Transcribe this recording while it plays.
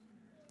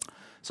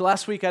So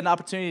last week I had an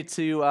opportunity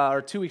to, or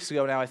 2 weeks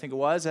ago now I think it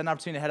was, I had an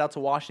opportunity to head out to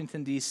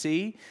Washington,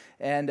 D.C.,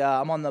 and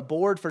I'm on the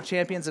board for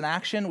Champions in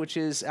Action, which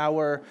is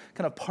our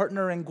kind of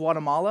partner in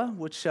Guatemala,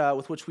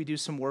 with which we do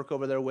some work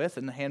over there with,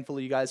 and a handful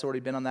of you guys have already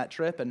been on that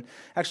trip. And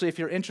actually, if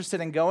you're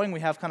interested in going, we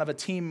have kind of a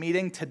team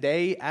meeting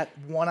today at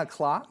 1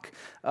 o'clock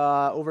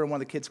over in one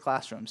of the kids'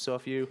 classrooms. So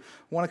if you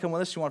want to come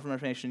with us, you want more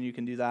information, you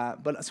can do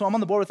that. But so I'm on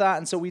the board with that,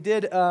 and so we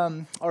did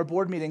our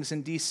board meetings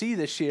in D.C.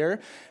 this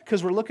year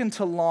because we're looking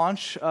to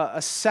launch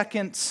a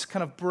second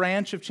kind of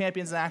branch of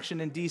Champions in Action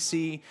in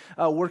D.C.,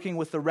 working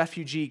with the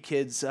refugee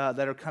kids that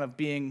are kind of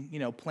being,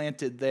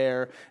 planted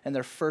there and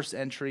their first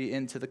entry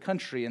into the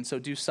country. And so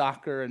do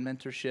soccer and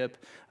mentorship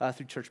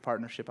through church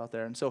partnership out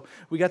there. And so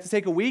we got to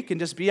take a week and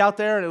just be out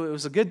there, and it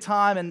was a good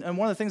time. And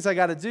one of the things I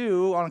got to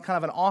do on kind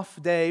of an off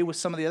day with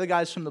some of the other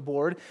guys from the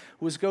board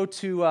was go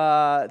to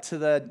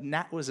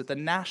the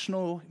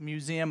National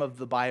Museum of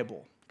the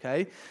Bible.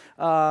 Okay,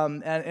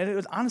 and it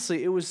was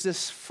honestly, it was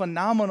this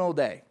phenomenal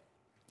day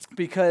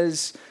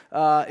because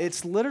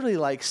it's literally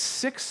like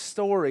 6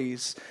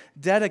 stories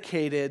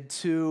dedicated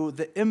to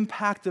the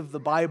impact of the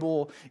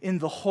Bible in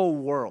the whole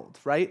world,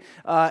 right?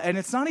 And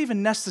it's not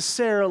even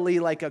necessarily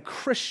like a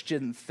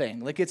Christian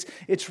thing. Like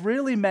it's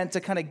really meant to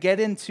kind of get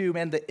into,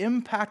 the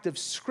impact of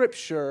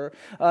Scripture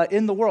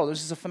in the world.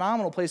 This is a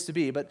phenomenal place to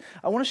be. But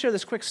I want to share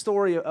this quick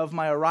story of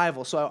my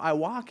arrival. So I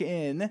walk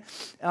in,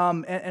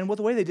 and what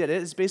the way they did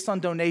it is based on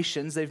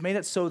donations. They've made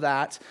it so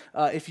that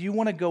if you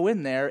want to go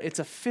in there, it's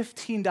a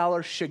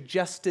 $15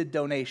 suggested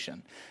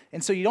donation.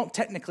 And so you don't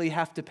technically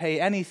have to pay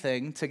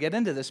anything to get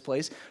into this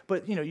place,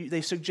 but they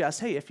suggest,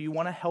 hey, if you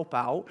want to help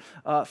out,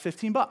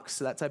 $15,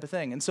 that type of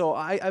thing. And so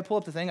I pull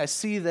up the thing, I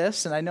see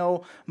this, and I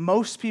know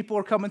most people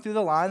are coming through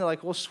the line. They're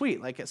like, well,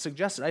 sweet, like it's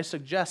suggested. I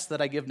suggest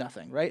that I give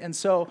nothing, right? And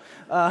so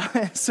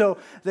so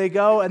they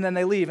go and then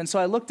they leave. And so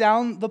I look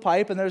down the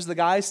pipe, and there's the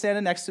guy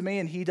standing next to me,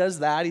 and he does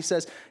that.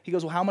 He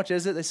goes, well, how much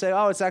is it? They say,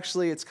 oh,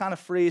 it's kind of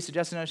free,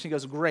 suggested donation. He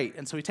goes, great.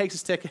 And so he takes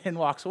his ticket and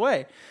walks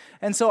away.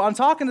 And so I'm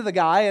talking to the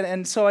guy,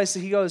 and so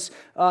he goes,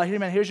 here,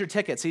 man, here's your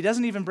tickets. He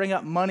doesn't even bring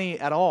up money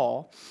at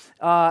all.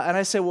 And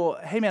I say, well,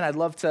 hey, man, I'd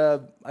love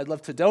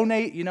to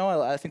donate.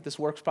 I think this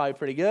work's probably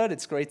pretty good.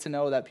 It's great to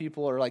know that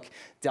people are like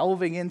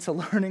delving into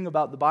learning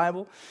about the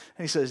Bible.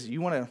 And he says,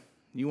 you want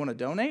to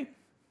donate?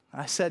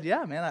 I said,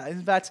 yeah, man.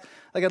 In fact,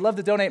 I'd love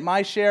to donate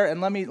my share, and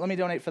let me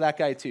donate for that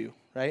guy too.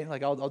 Right?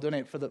 I'll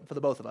donate for the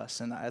both of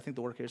us, and I think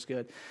the work here is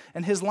good.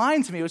 And his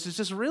line to me, which is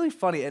just really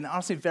funny and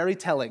honestly very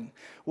telling,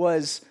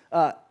 was,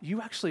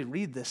 you actually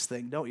read this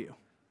thing, don't you?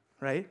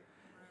 Right?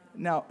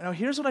 Now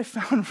here's what I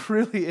found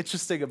really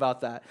interesting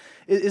about that,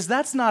 is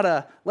that's not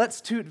a let's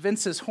toot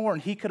Vince's horn,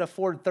 he could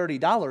afford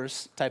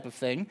 $30 type of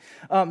thing.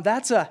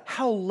 That's a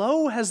how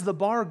low has the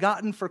bar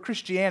gotten for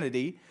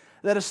Christianity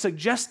that a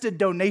suggested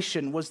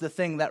donation was the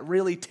thing that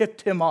really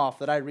tipped him off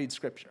that I read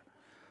Scripture.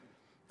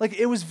 Like,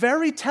 it was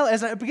very telling.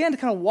 As I began to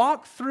kind of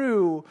walk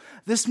through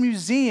this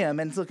museum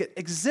and look at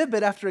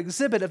exhibit after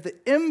exhibit of the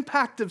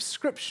impact of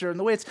Scripture and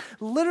the way it's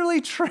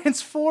literally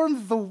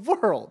transformed the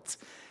world.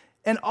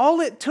 And all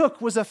it took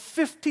was a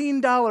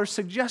 $15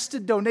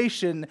 suggested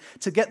donation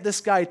to get this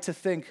guy to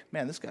think,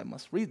 man, this guy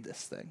must read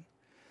this thing.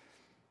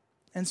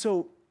 And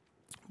so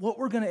what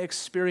we're going to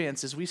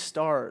experience as we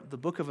start the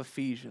book of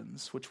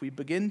Ephesians, which we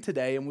begin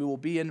today and we will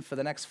be in for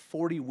the next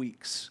 40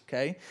 weeks,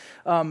 okay,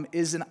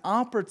 is an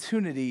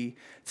opportunity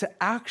to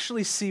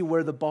actually see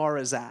where the bar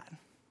is at.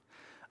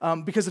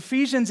 Because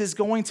Ephesians is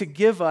going to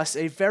give us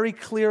a very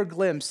clear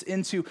glimpse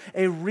into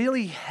a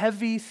really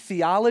heavy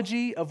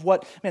theology of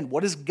what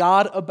is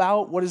God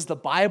about? What is the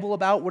Bible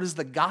about? What is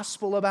the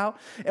gospel about?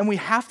 And we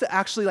have to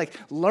actually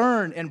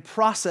learn and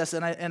process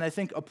and I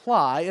think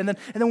apply. And then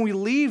when we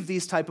leave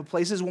these type of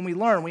places, when we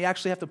learn, we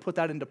actually have to put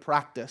that into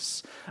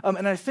practice.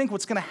 And I think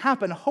what's going to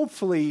happen,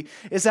 hopefully,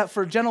 is that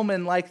for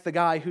gentlemen like the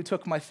guy who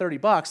took my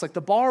 $30,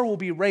 the bar will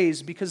be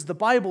raised because the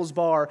Bible's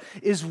bar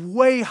is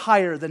way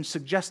higher than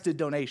suggested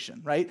donation,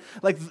 right?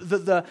 Like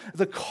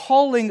the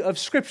calling of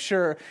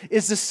Scripture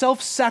is the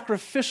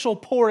self-sacrificial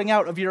pouring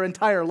out of your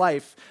entire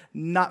life,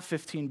 not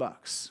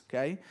 $15,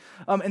 okay?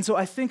 And so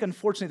I think,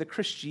 unfortunately, the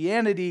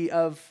Christianity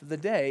of the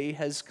day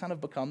has kind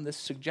of become this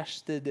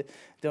suggested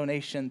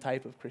donation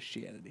type of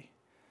Christianity.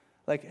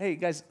 Like, hey,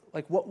 guys,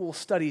 what we'll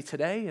study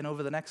today and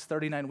over the next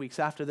 39 weeks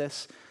after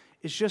this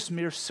is just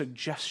mere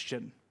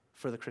suggestion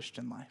for the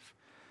Christian life.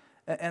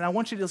 And I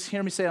want you to just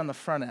hear me say on the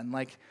front end,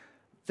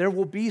 there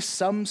will be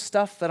some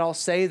stuff that I'll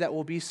say that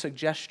will be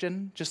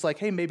suggestion, just like,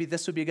 hey, maybe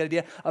this would be a good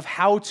idea of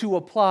how to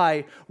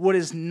apply what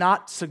is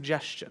not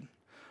suggestion,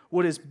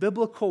 what is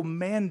biblical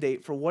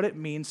mandate for what it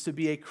means to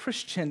be a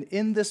Christian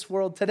in this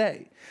world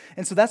today.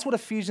 And so that's what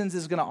Ephesians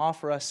is going to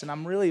offer us, and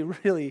I'm really,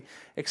 really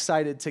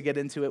excited to get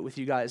into it with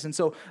you guys. And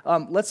so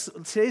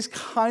today's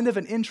kind of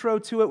an intro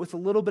to it with a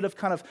little bit of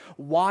kind of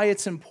why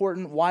it's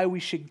important, why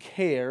we should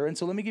care. And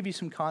so let me give you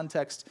some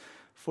context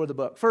for the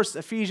book. First,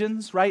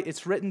 Ephesians, right?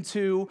 It's written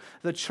to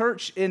the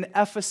church in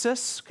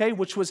Ephesus, okay,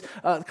 which was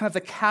kind of the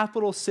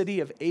capital city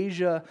of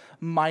Asia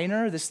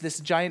Minor, this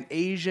giant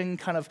Asian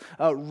kind of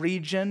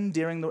region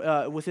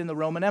within the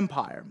Roman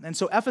Empire. And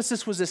so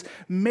Ephesus was this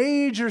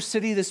major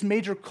city, this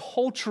major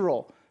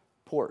cultural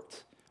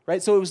port.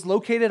 Right? So it was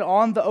located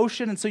on the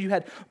ocean, and so you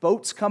had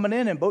boats coming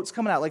in and boats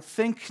coming out. Like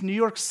think New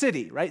York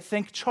City, right?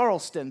 Think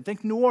Charleston,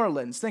 think New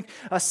Orleans, think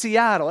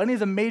Seattle, any of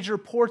the major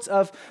ports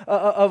of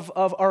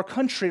our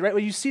country, right?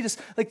 Where you see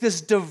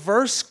this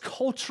diverse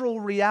cultural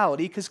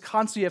reality, because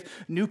constantly you have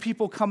new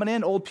people coming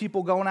in, old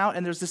people going out,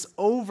 and there's this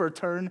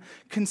overturn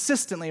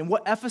consistently. And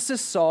what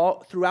Ephesus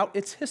saw throughout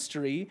its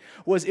history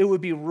was it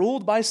would be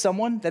ruled by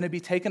someone, then it'd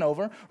be taken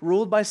over,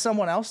 ruled by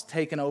someone else,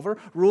 taken over,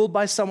 ruled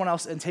by someone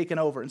else, and taken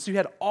over. And so you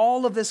had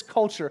all of this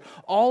culture,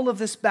 all of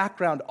this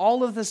background,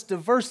 all of this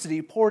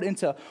diversity poured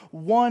into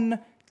one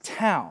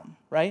town,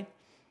 right?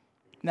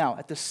 Now,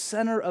 at the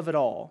center of it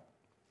all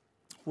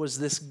was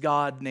this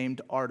god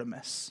named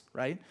Artemis,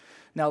 right?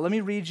 Now, let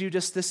me read you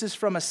this is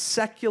from a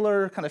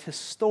secular kind of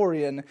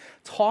historian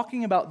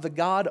talking about the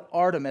god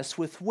Artemis,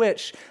 with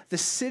which the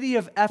city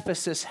of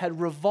Ephesus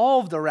had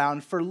revolved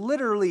around for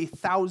literally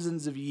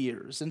thousands of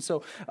years. And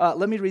so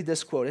let me read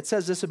this quote. It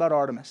says this about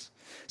Artemis.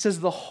 It says,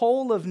 "The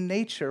whole of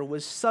nature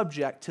was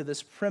subject to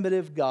this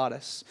primitive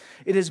goddess.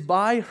 It is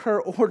by her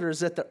orders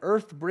that the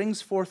earth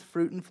brings forth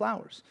fruit and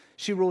flowers.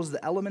 She rules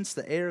the elements,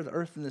 the air, the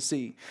earth, and the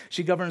sea.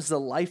 She governs the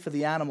life of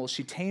the animals.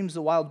 She tames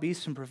the wild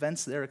beasts and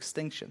prevents their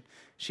extinction.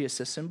 She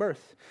assists in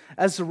birth.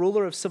 As the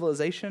ruler of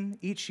civilization,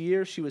 each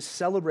year she was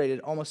celebrated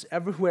almost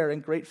everywhere in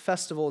great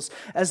festivals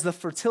as the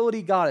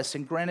fertility goddess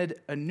and granted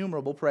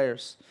innumerable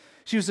prayers.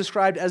 She was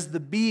described as the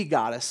bee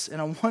goddess,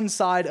 and on one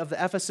side of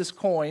the Ephesus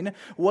coin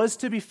was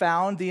to be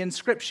found the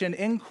inscription,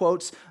 in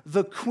quotes,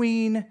 'the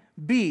queen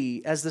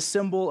bee,' as the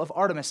symbol of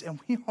Artemis." And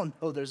we all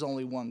know there's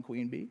only one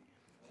queen bee,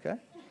 okay?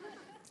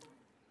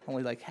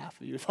 Only like half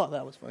of you thought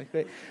that was funny,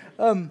 great.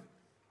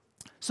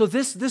 So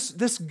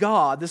this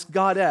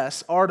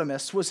goddess,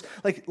 Artemis, was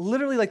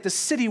literally the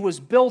city was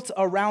built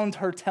around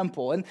her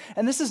temple.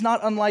 And this is not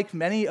unlike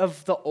many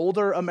of the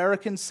older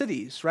American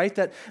cities, right?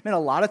 That, a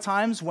lot of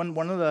times when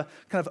one of the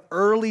kind of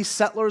early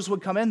settlers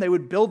would come in, they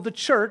would build the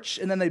church,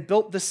 and then they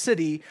built the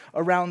city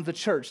around the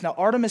church. Now,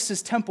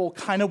 Artemis's temple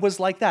kind of was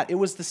like that. It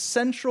was the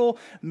central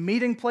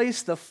meeting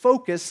place, the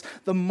focus,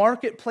 the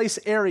marketplace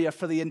area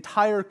for the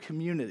entire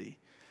community.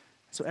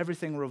 So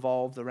everything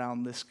revolved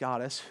around this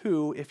goddess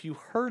who, if you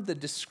heard the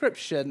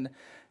description,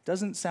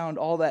 doesn't sound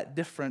all that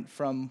different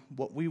from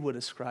what we would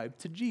ascribe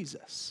to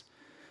Jesus.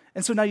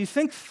 And so now you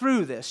think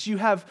through this. You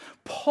have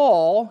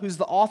Paul, who's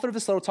the author of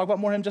this letter, we'll talk about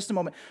more of him in just a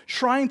moment,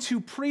 trying to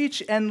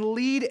preach and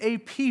lead a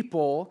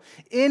people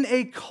in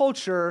a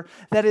culture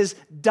that is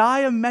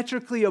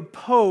diametrically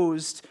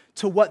opposed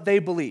to what they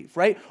believe,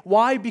 right?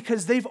 Why?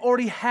 Because they've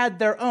already had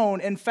their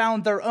own and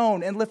found their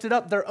own and lifted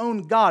up their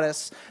own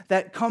goddess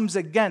that comes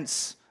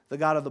against the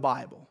God of the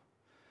Bible.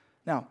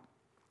 Now,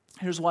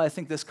 here's why I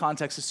think this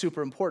context is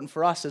super important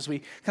for us as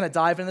we kind of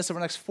dive into this over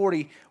the next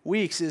 40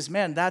 weeks is,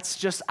 that's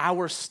just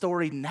our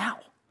story now,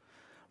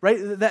 right?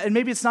 And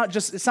maybe it's not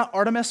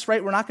Artemis,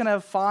 right? We're not going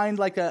to find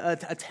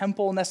a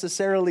temple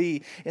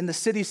necessarily in the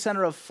city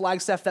center of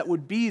Flagstaff that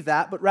would be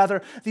that, but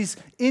rather these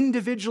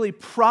individually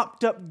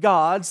propped up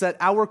gods that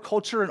our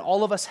culture and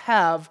all of us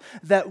have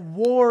that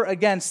war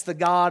against the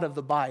God of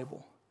the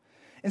Bible.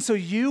 And so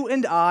you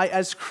and I,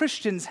 as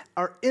Christians,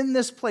 are in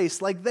this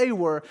place like they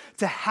were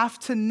to have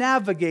to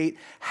navigate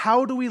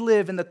how do we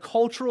live in the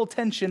cultural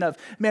tension of,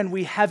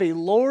 we have a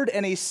Lord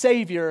and a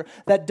Savior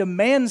that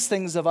demands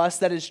things of us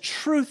that is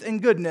truth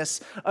and goodness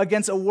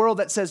against a world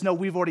that says, no,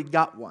 we've already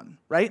got one,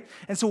 right?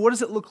 And so what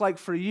does it look like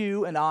for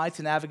you and I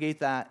to navigate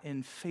that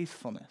in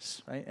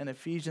faithfulness, right? And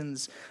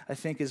Ephesians, I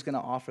think, is going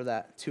to offer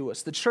that to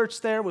us. The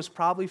church there was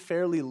probably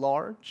fairly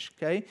large,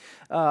 okay?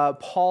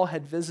 Paul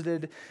had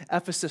visited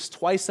Ephesus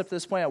twice up to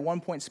this point, at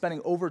one point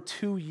spending over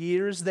 2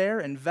 years there,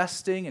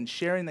 investing and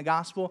sharing the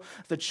gospel.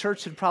 The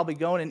church had probably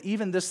gone, and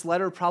even this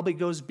letter probably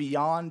goes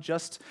beyond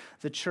just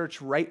the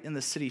church right in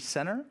the city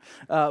center,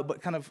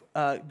 but kind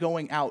of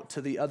going out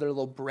to the other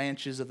little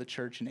branches of the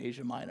church in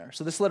Asia Minor.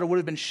 So this letter would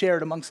have been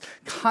shared amongst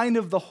kind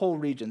of the whole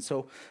region.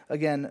 So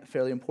again,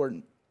 fairly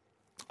important.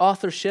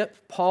 Authorship,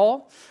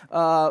 Paul.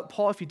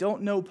 Paul, if you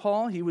don't know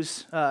Paul, he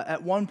was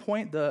at one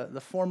point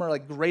the former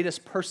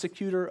greatest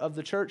persecutor of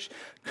the church,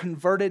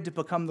 converted to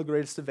become the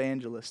greatest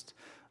evangelist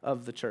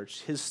of the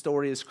church. His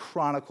story is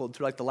chronicled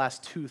through the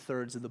last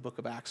 2/3 of the book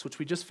of Acts, which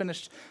we just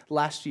finished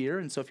last year.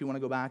 And so if you want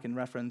to go back and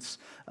reference,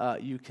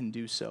 you can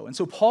do so. And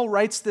so Paul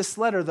writes this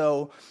letter,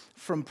 though,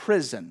 from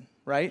prison.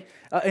 Right?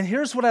 And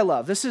here's what I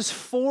love. This is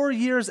 4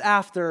 years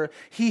after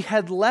he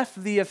had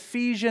left the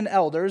Ephesian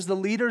elders, the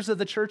leaders of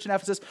the church in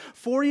Ephesus.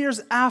 4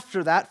 years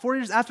after that, 4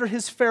 years after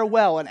his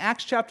farewell in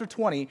Acts chapter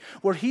 20,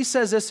 where he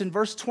says this in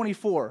verse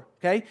 24,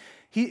 okay?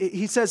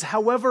 He says,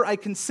 however, I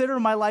consider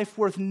my life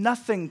worth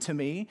nothing to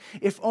me,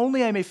 if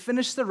only I may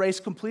finish the race,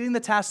 completing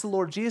the task the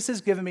Lord Jesus has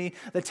given me,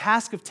 the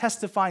task of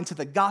testifying to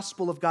the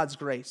gospel of God's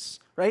grace,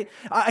 right?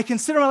 I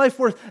consider my life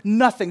worth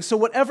nothing. So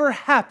whatever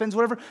happens,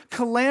 whatever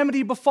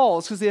calamity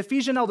befalls, because the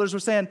Ephesian elders were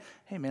saying,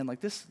 hey man, like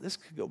this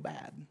could go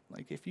bad.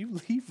 Like if you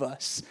leave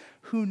us,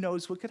 who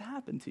knows what could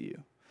happen to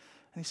you?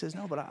 And he says,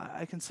 no, but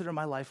I consider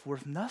my life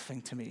worth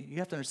nothing to me. You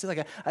have to understand,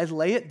 like I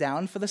lay it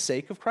down for the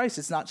sake of Christ.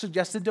 It's not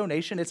suggested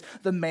donation. It's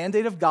the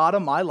mandate of God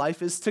on my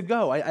life is to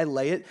go. I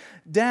lay it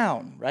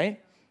down,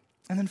 right?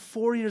 And then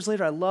 4 years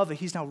later, I love that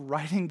he's now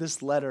writing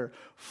this letter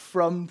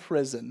from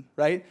prison,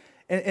 right?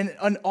 And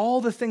on all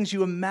the things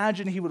you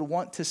imagine he would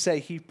want to say,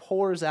 he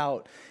pours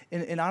out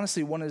in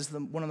honestly one of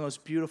the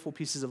most beautiful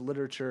pieces of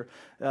literature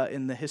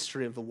in the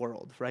history of the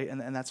world, right?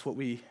 And that's what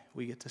we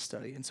get to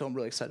study. And so I'm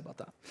really excited about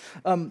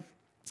that.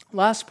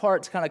 Last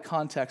part, kind of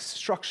context,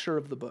 structure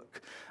of the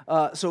book.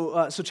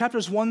 So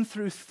chapters 1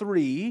 through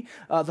 3,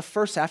 the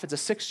first half, it's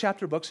a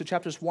 6-chapter book, so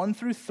chapters 1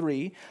 through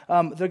 3,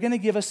 they're going to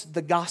give us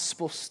the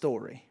gospel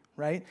story,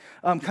 right?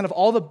 Kind of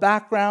all the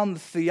background, the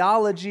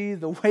theology,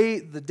 the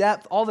weight, the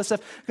depth, all this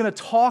stuff, going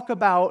to talk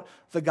about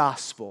the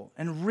gospel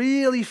and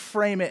really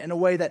frame it in a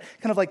way that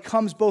kind of like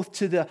comes both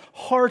to the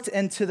heart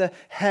and to the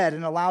head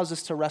and allows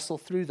us to wrestle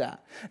through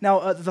that.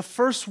 Now, the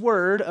first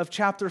word of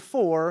chapter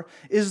 4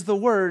 is the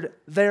word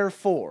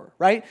therefore,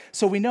 right?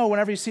 So we know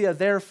whenever you see a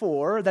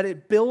therefore that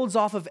it builds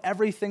off of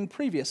everything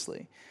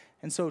previously.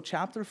 And so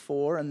chapter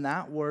 4, and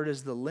that word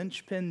is the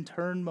linchpin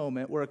turn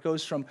moment where it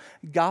goes from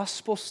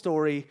gospel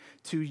story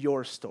to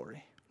your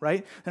story,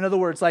 right? In other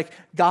words, like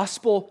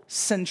gospel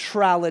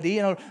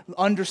centrality,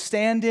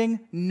 understanding,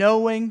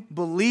 knowing,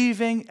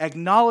 believing,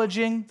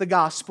 acknowledging the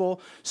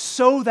gospel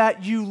so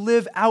that you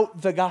live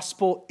out the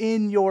gospel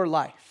in your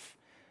life.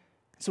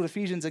 So what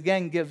Ephesians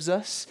again gives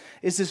us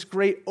is this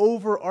great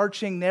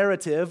overarching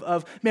narrative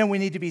of, man, we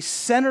need to be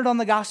centered on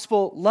the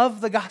gospel,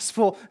 love the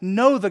gospel,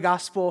 know the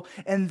gospel,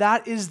 and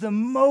that is the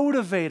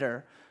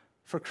motivator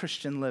for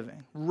Christian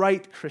living,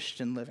 right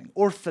Christian living,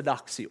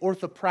 orthodoxy,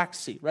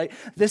 orthopraxy, right?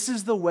 This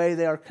is the way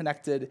they are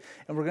connected,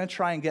 and we're going to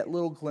try and get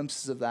little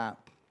glimpses of that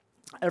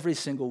every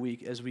single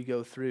week as we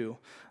go through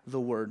the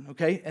Word,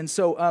 okay? And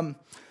so,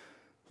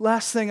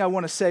 last thing I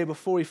want to say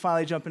before we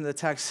finally jump into the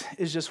text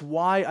is just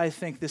why I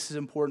think this is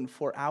important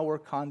for our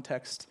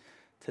context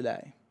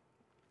today.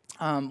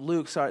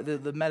 Luke, sorry,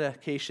 the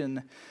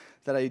medication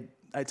that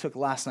I took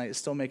last night is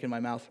still making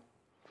my mouth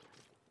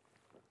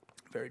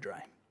very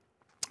dry.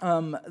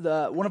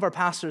 One of our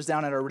pastors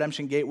down at our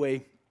Redemption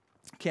Gateway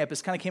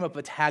campus kind of came up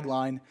with a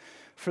tagline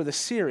for the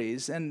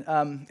series, and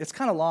it's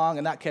kind of long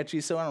and not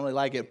catchy, so I don't really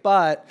like it.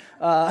 But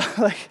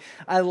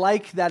I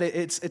like that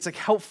it's like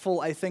helpful,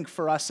 I think,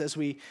 for us as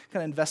we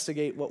kind of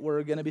investigate what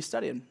we're going to be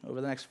studying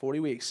over the next 40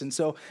 weeks. And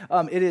so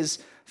it is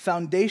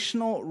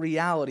foundational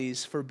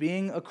realities for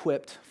being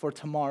equipped for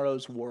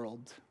tomorrow's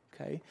world.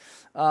 Okay.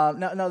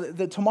 Now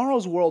the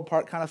tomorrow's world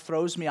part kind of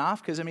throws me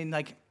off because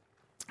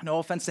no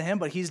offense to him,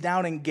 but he's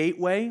down in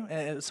Gateway.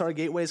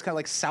 Gateway is kind of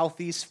like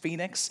Southeast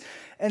Phoenix.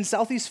 And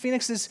Southeast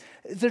Phoenix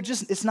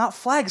it's not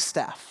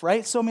Flagstaff,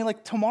 right? So,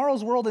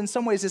 tomorrow's world in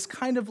some ways is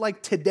kind of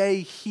like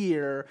today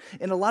here.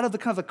 In a lot of the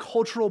kind of the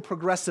cultural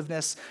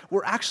progressiveness,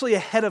 we're actually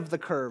ahead of the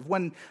curve.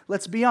 When,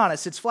 let's be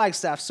honest, it's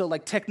Flagstaff. So,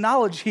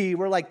 technology,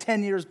 we're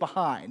 10 years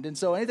behind. And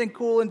so anything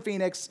cool in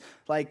Phoenix,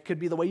 could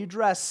be the way you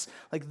dress.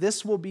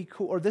 This will be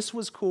cool, or this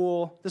was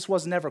cool. This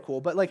was never cool.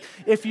 But,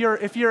 if you're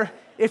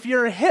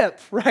hip,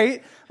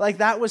 right?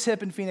 That was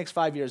hip in Phoenix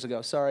 5 years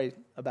ago. Sorry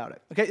about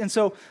it. Okay, and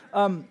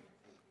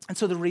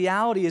so the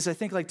reality is, I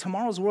think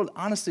tomorrow's world,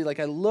 honestly,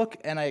 I look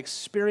and I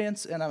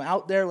experience, and I'm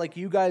out there like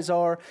you guys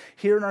are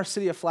here in our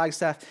city of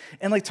Flagstaff,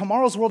 and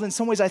tomorrow's world in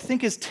some ways I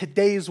think is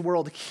today's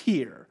world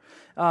here.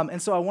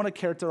 And so I want to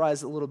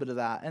characterize a little bit of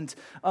that.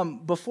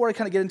 And before I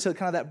kind of get into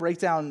kind of that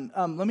breakdown,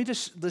 let me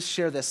just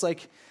share this.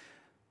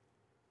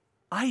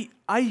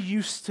 I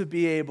used to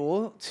be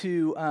able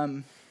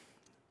to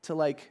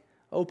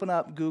open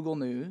up Google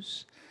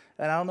News.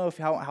 And I don't know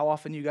how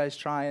often you guys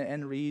try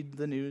and read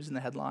the news and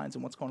the headlines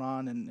and what's going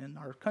on in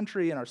our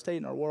country and our state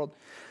and our world.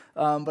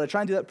 But I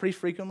try and do that pretty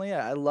frequently.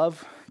 I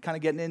love kind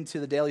of getting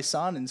into the Daily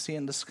Sun and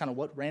seeing this kind of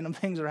what random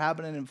things are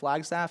happening in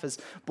Flagstaff, as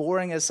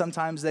boring as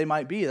sometimes they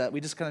might be, that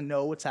we just kind of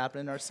know what's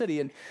happening in our city.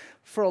 And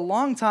for a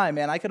long time,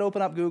 man, I could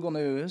open up Google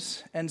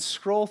News and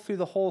scroll through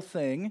the whole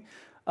thing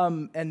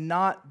and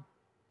not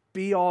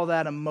be all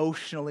that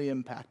emotionally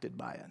impacted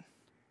by it.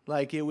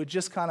 It would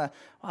just kind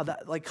of,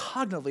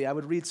 cognitively, I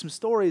would read some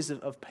stories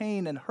of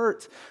pain and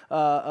hurt,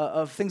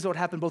 of things that would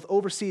happen both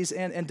overseas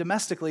and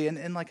domestically,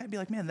 and I'd be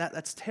like, man,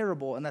 that's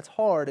terrible and that's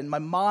hard, and my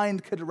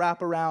mind could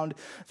wrap around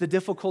the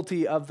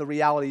difficulty of the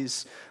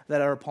realities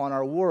that are upon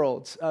our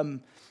world.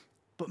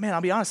 But man,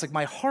 I'll be honest,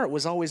 my heart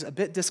was always a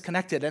bit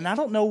disconnected, and I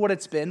don't know what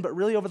it's been, but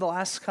really over the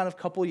last kind of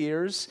couple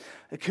years,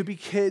 it could be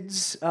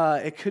kids,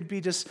 it could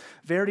be just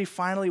Verity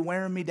finally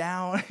wearing me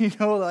down,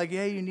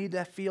 hey, you need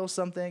to feel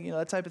something,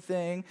 that type of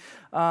thing.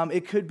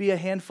 It could be a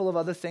handful of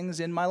other things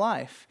in my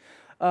life.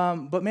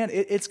 But man,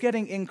 it's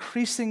getting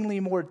increasingly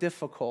more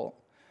difficult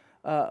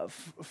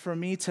for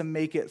me to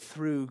make it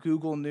through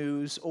Google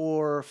News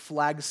or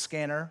Flag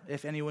Scanner,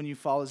 if anyone you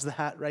follows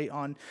that, right,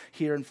 on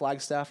here in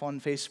Flagstaff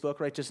on Facebook,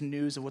 right, just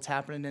news of what's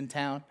happening in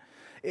town.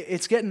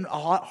 It's getting a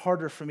lot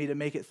harder for me to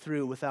make it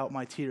through without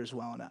my tears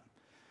welling up.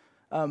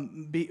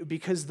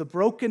 Because the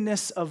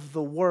brokenness of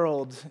the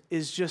world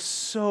is just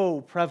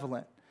so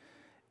prevalent.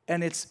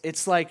 And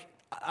it's like,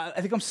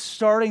 I think I'm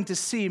starting to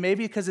see,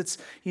 maybe because it's,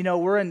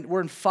 we're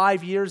in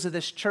 5 years of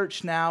this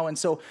church now, and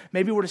so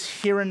maybe we're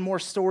just hearing more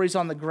stories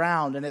on the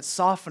ground, and it's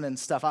softening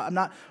stuff. I'm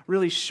not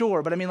really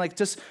sure, but I mean, like,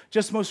 just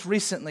most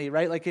recently,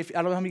 right? Like, I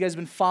don't know how many of you guys have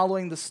been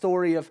following the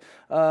story of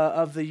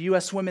the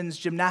U.S. women's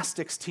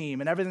gymnastics team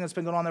and everything that's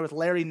been going on there with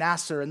Larry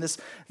Nassar and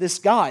this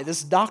guy,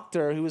 this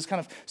doctor who was kind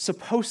of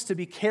supposed to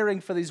be caring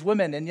for these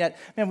women, and yet,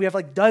 man, we have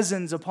like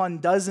dozens upon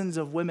dozens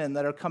of women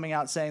that are coming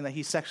out saying that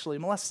he sexually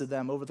molested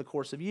them over the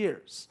course of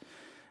years.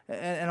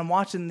 And I'm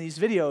watching these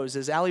videos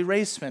as Allie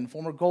Raceman,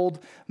 former gold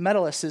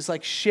medalist, is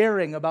like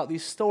sharing about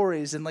these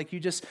stories, and like you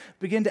just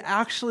begin to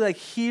actually like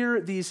hear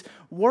these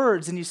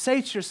words, and you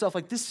say to yourself,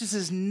 like, this just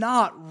is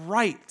not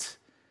right.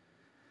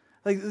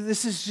 Like,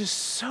 this is just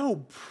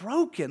so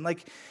broken.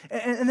 Like,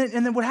 and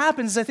then what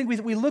happens is I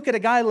think we look at a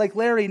guy like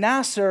Larry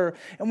Nassar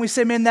and we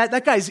say, man,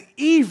 that guy's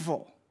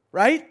evil,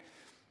 right?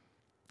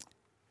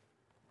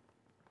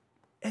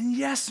 And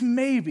yes,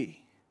 maybe.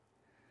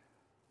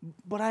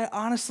 But I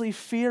honestly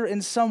fear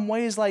in some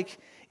ways, like,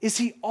 is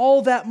he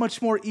all that much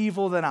more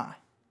evil than I?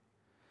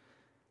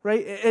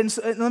 Right? And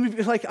let me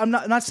be like, I'm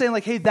not saying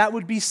like, hey, that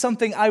would be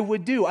something I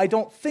would do. I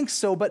don't think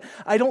so, but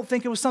I don't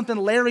think it was something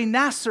Larry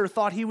Nassar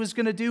thought he was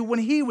going to do when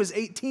he was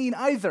 18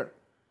 either.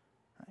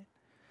 Right?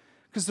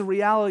 Because the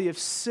reality of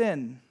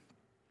sin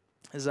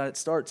is that it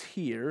starts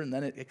here, and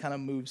then it kind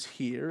of moves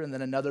here, and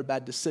then another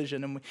bad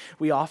decision. And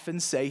we often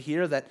say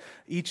here that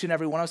each and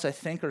every one of us, I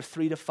think, are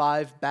 3 to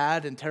 5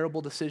 bad and terrible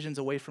decisions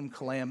away from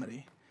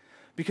calamity.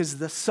 Because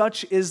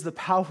such is the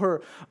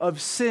power of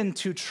sin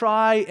to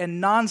try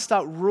and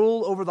nonstop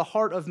rule over the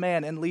heart of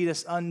man and lead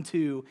us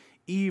unto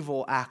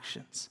evil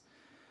actions.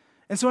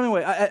 And so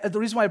anyway, the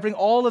reason why I bring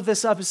all of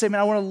this up is say, man,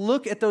 I want to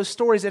look at those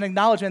stories and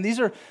acknowledge, man, these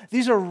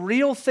are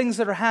real things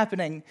that are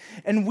happening,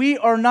 and we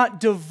are not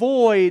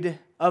devoid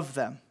of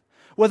them.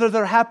 Whether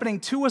they're happening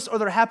to us or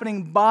they're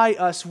happening by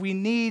us, we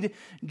need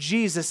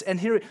Jesus. And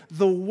here,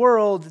 the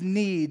world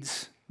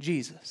needs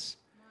Jesus.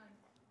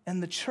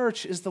 And the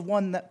church is the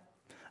one that,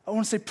 I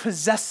want to say,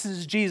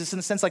 possesses Jesus in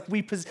the sense like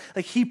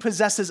he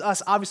possesses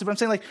us, obviously. But I'm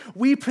saying like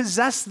we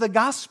possess the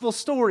gospel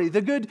story,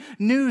 the good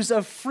news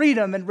of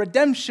freedom and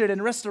redemption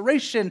and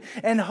restoration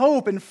and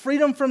hope and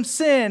freedom from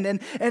sin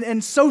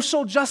and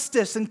social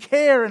justice and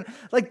care. And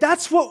like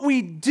that's what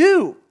we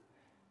do.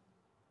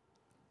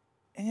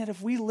 And yet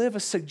if we live a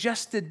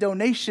suggested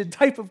donation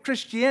type of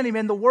Christianity,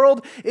 man, the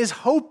world is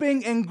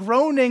hoping and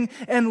groaning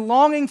and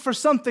longing for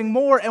something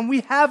more, and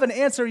we have an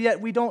answer,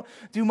 yet we don't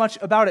do much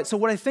about it. So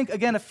what I think,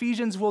 again,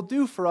 Ephesians will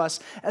do for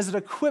us as it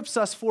equips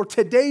us for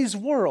today's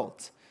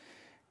world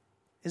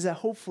is that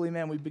hopefully,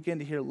 man, we begin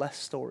to hear less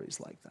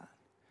stories like that.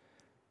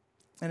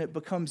 And it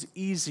becomes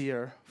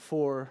easier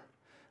for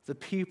the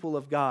people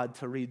of God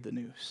to read the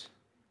news.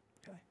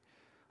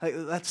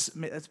 That's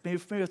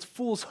maybe it's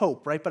fool's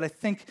hope, right? But I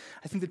think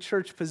the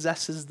church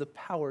possesses the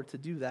power to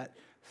do that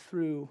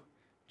through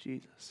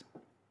Jesus.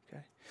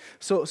 Okay,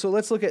 so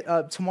let's look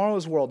at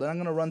tomorrow's world, and I'm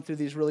going to run through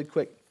these really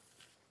quick.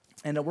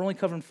 And we're only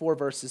covering 4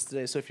 verses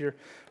today, so if you're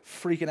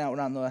freaking out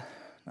on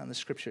the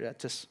scripture yet,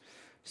 just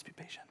be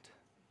patient.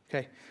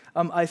 Okay,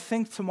 I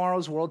think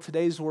tomorrow's world,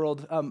 today's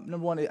world, number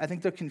one, I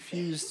think they're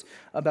confused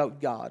about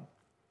God.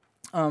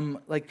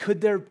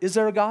 Is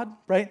there a God,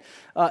 right?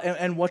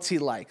 And what's he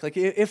like? Like,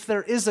 if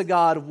there is a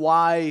God,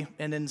 why?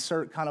 And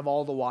insert kind of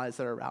all the whys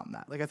that are around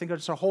that. Like, I think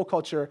there's our whole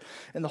culture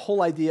and the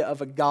whole idea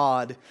of a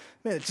God,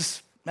 man, it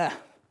just,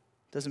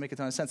 doesn't make a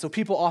ton of sense. So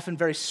people often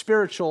very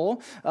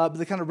spiritual, but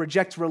they kind of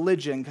reject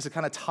religion because it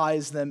kind of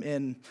ties them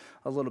in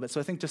a little bit. So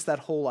I think just that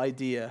whole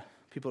idea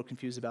people are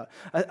confused about.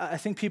 I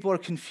think people are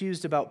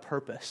confused about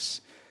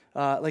purpose.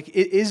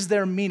 Is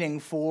there meaning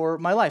for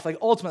my life? Like,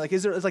 ultimately,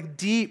 is there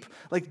deep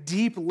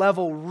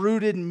level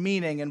rooted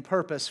meaning and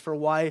purpose for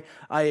why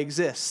I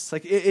exist?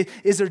 Like,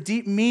 is there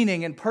deep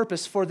meaning and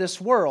purpose for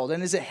this world?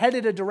 And is it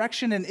headed a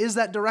direction? And is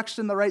that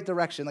direction the right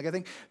direction? Like, I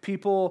think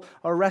people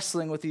are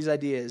wrestling with these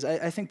ideas.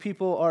 I think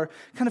people are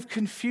kind of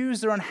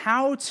confused around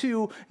how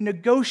to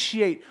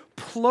negotiate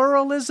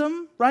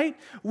pluralism, right,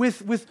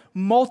 with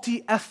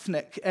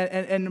multi-ethnic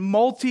and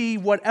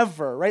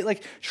multi-whatever, right?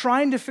 Like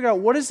trying to figure out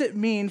what does it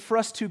mean for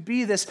us to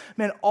be this,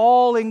 man,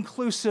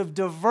 all-inclusive,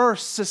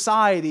 diverse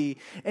society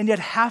and yet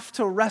have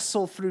to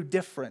wrestle through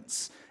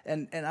difference.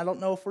 And I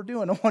don't know if we're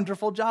doing a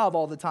wonderful job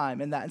all the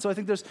time in that. And so I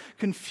think there's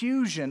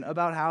confusion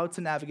about how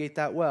to navigate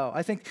that well.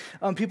 I think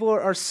people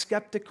are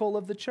skeptical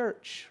of the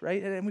church,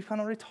 right? And we've kind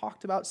of already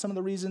talked about some of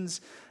the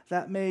reasons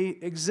that may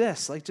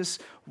exist, like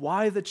just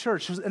why the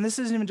church. And this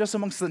isn't even just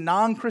amongst the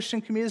non-Christian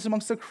community, it's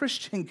amongst the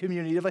Christian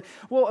community. Like,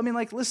 well, I mean,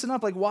 like, listen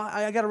up, like, why?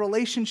 I got a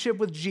relationship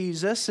with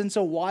Jesus, and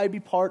so why be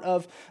part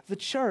of the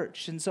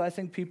church? And so I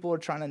think people are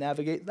trying to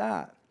navigate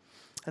that.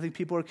 I think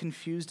people are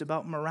confused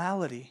about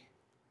morality.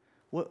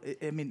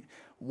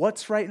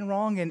 What's right and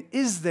wrong, and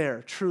is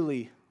there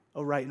truly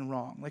a right and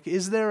wrong? Like,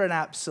 is there an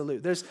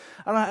absolute? I don't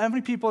know how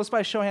many people, it's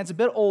by show of hands, a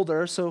bit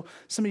older, so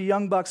some of you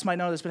young bucks might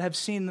know this, but have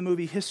seen the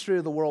movie History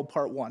of the World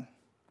Part 1.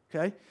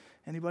 Okay?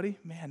 Anybody?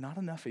 Man, not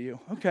enough of you.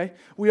 Okay.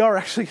 We are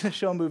actually going to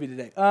show a movie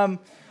today.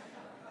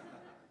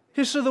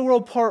 History of the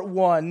World Part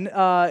 1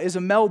 is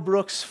a Mel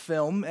Brooks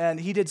film, and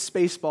he did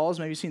Spaceballs.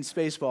 Maybe you've seen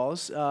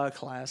Spaceballs,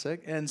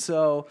 classic. And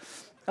so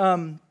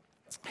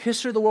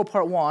History of the World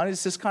Part 1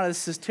 is just kind of this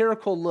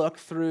satirical look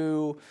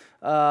through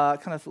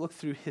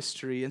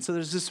history. And so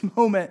there's this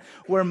moment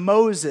where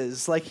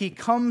Moses, like he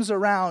comes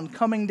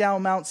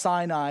down Mount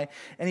Sinai,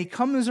 and he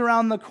comes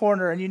around the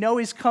corner, and you know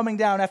he's coming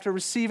down after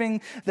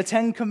receiving the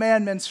 10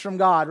 commandments from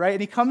God, right?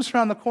 And he comes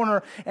around the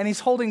corner, and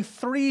he's holding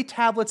 3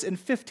 tablets and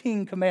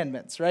 15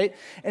 commandments, right?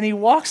 And he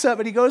walks up,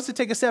 and he goes to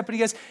take a step, and he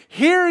goes,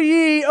 "Hear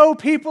ye, O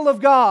people of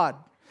God."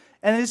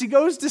 And as he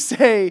goes to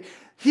say,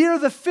 "Hear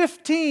the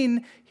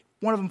 15,"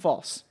 one of them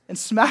falls and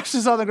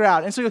smashes on the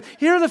ground. And so he goes,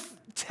 "Here are the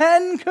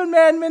 10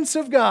 commandments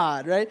of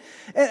God," right?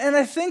 And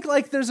I think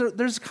like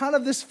there's kind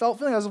of this felt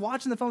feeling. I was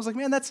watching the film, I was like,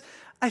 man,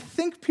 I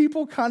think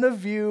people kind of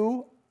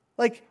view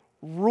like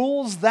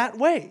rules that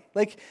way.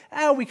 Like,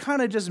 we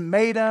kind of just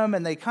made them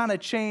and they kind of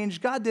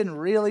changed. God didn't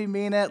really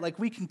mean it. Like,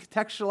 we can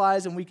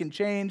contextualize and we can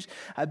change.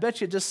 I bet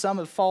you just some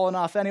have fallen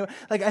off anyway.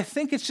 Like, I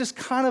think it's just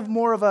kind of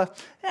more of a,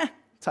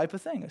 type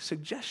of thing, a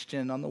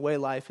suggestion on the way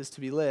life is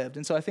to be lived.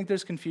 And so I think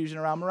there's confusion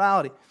around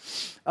morality.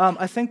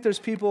 I think there's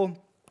people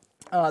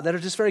that are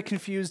just very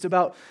confused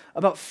about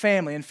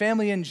family and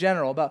family in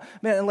general, about,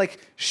 man, like,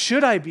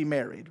 should I be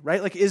married,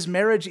 right? Like, is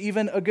marriage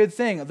even a good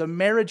thing? The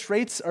marriage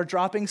rates are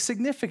dropping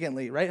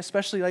significantly, right?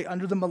 Especially like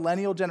under the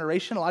millennial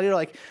generation. A lot of you are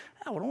like,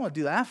 I don't want to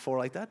do that for,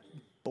 like, that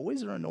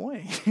boys are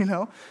annoying,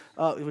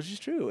 which is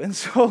true. And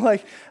so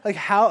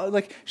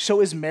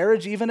so is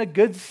marriage even a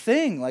good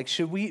thing? Like,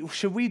 should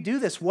we do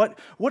this? What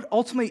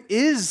ultimately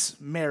is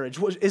marriage?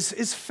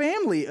 Is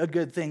family a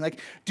good thing?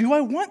 Like, do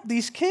I want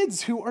these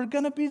kids who are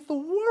going to be the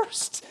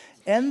worst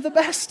and the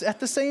best at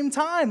the same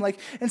time?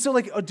 So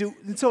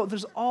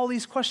there's all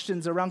these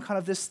questions around kind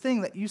of this thing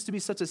that used to be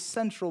such a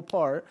central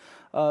part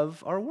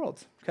of our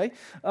world. Okay,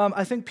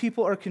 I think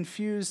people are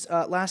confused.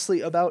 Lastly,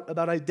 about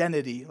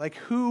identity. Like,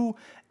 who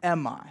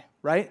am I?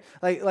 Right?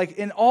 Like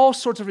in all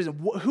sorts of reasons.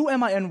 Who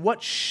am I and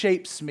what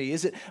shapes me?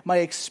 Is it my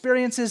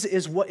experiences?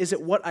 Is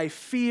it what I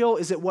feel?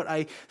 Is it what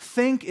I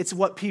think? It's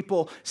what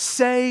people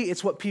say.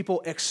 It's what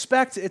people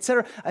expect,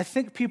 etc. I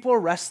think people are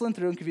wrestling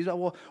through and confused about,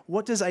 well,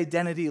 what does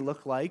identity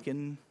look like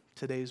in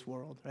today's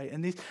world, right?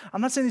 And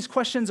I'm not saying these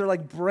questions are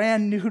like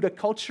brand new to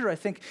culture. I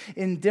think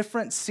in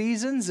different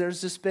seasons,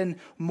 there's just been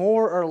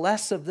more or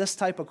less of this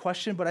type of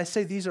question, but I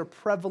say these are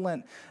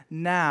prevalent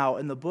now,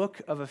 and the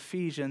book of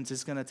Ephesians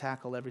is going to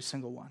tackle every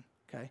single one,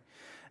 okay?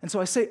 And so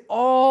I say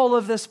all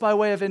of this by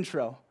way of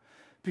intro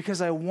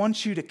because I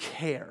want you to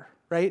care,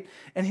 right?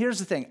 And here's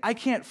the thing. I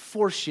can't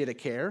force you to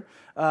care.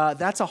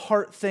 That's a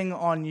heart thing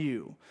on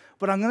you.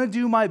 But I'm going to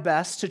do my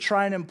best to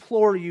try and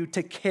implore you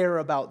to care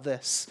about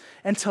this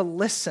and to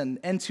listen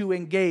and to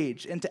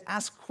engage and to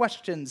ask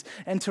questions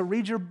and to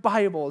read your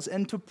Bibles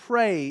and to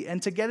pray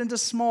and to get into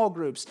small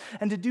groups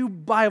and to do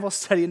Bible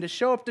study and to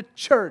show up to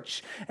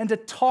church and to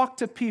talk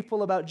to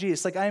people about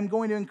Jesus. Like, I am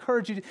going to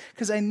encourage you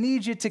because I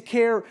need you to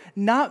care,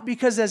 not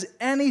because it has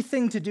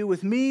anything to do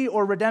with me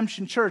or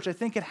Redemption Church. I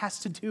think it has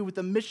to do with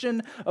the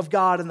mission of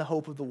God and the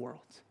hope of the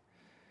world.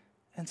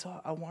 And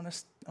so I want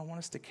us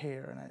to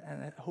care.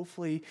 And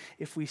hopefully,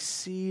 if we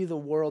see the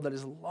world that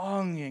is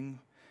longing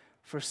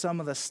for some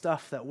of the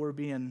stuff that we're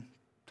being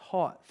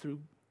taught through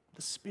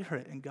the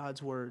Spirit and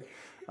God's Word,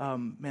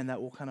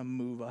 that will kind of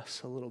move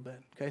us a little bit.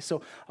 Okay,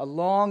 so a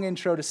long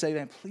intro to say,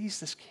 man, please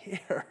just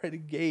care and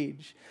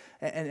engage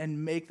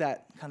and make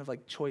that kind of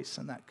like choice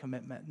and that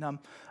commitment. Now,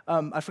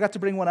 I forgot to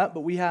bring one up,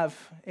 but we have,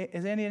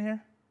 is Andy in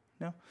here?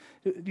 No?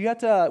 Do you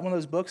got one of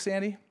those books,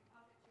 Andy?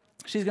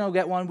 She's going to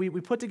get one. We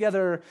put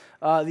together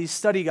these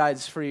study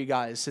guides for you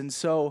guys. And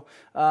so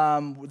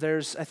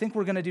I think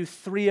we're going to do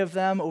 3 of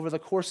them over the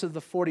course of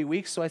the 40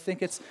 weeks. So I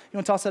think you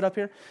want to toss that up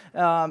here?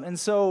 And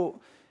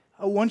so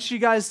I want you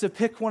guys to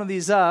pick one of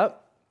these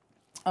up.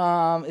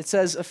 It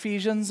says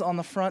Ephesians on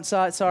the front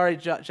side. Sorry,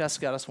 Jess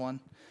got us one.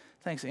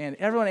 Thanks,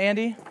 Andy. Everyone,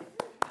 Andy?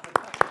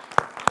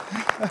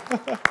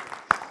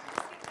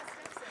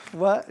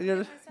 What?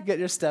 Get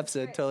your steps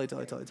in. Totally.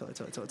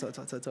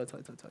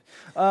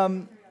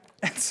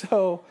 And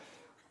so,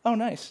 oh,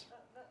 nice.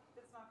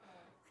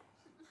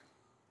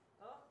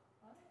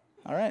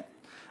 All right.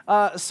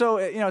 So,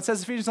 it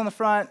says Ephesians on the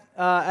front.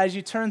 As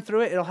you turn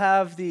through it, it'll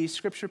have the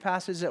scripture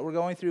passage that we're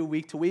going through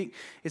week to week.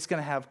 It's going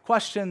to have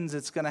questions.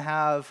 It's going to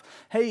have,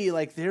 hey,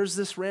 like, there's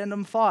this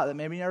random thought that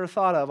maybe you never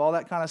thought of, all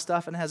that kind of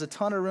stuff, and it has a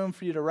ton of room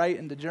for you to write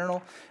and to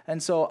journal.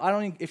 And so,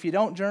 if you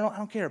don't journal, I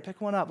don't care. Pick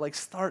one up. Like,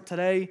 start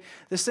today.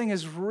 This thing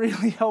is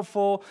really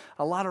helpful.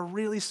 A lot of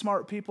really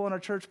smart people in our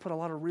church put a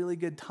lot of really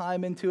good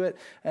time into it.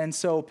 And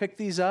so, pick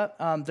these up.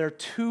 They're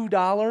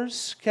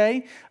 $2,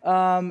 okay?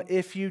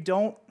 If you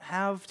don't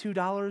have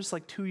 $2,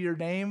 like to your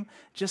name,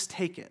 just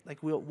take it. Like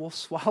we'll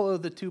swallow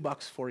the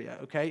 $2 for you,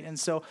 okay? And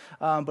so,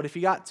 but if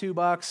you got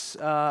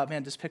 $2,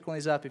 man, just pick one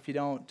of these up. If you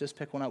don't, just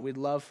pick one up. We'd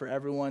love for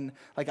everyone,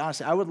 like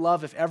honestly, I would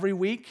love if every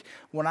week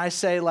when I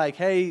say like,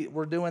 hey,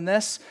 we're doing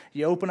this,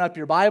 you open up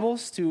your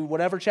Bibles to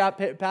whatever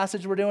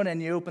passage we're doing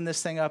and you open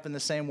this thing up in the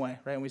same way,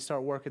 right? And we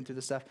start working through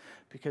the stuff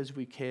because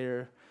we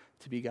care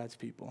to be God's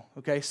people.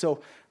 Okay,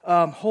 so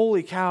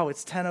holy cow,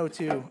 it's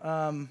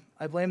 10:02.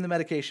 I blame the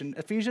medication.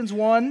 Ephesians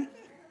 1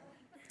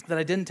 that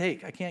I didn't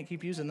take. I can't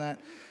keep using that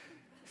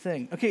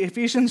thing. Okay,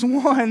 Ephesians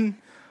 1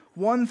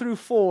 through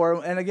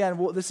 4, and again,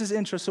 this is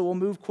intro, so we'll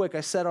move quick.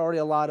 I said already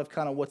a lot of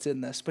kind of what's in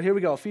this, but here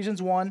we go.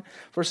 Ephesians 1,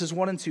 verses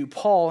 1 and 2.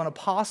 Paul, an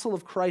apostle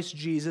of Christ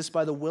Jesus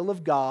by the will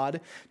of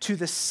God, to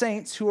the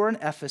saints who are in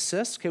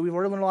Ephesus. Okay, we've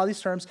already learned a lot of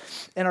these terms,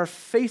 and are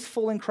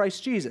faithful in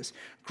Christ Jesus.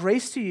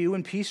 Grace to you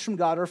and peace from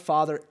God our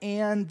Father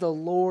and the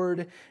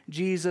Lord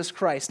Jesus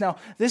Christ. Now,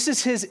 this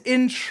is his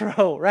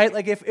intro, right?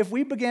 Like if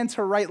we began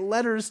to write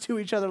letters to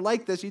each other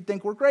like this, you'd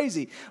think we're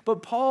crazy.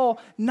 But Paul,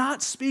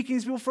 not speaking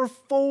to people for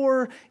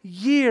 4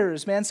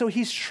 years, man. So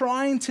he's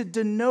trying to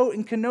denote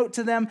and connote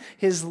to them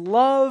his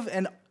love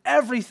and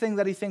everything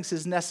that he thinks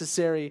is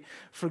necessary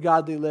for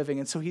godly living.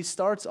 And so he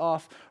starts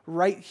off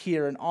right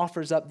here and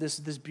offers up this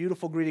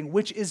beautiful greeting,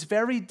 which is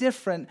very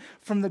different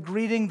from the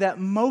greeting that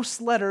most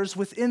letters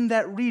within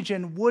that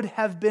region would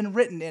have been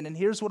written in. And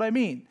here's what I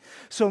mean.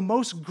 So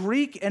most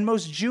Greek and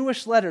most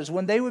Jewish letters,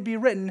 when they would be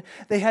written,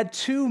 they had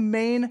 2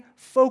 main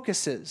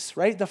focuses,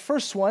 right? The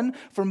first one,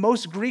 for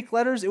most Greek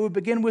letters, it would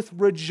begin with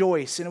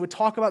rejoice, and it would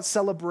talk about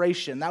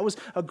celebration. That was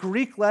a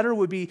Greek letter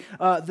would be,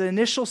 the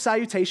initial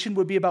salutation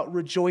would be about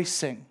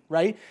rejoicing,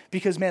 right?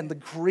 Because, man, the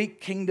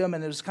Greek kingdom,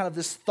 and there's kind of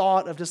this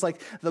thought of just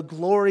like the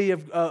glory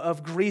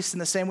of Greece in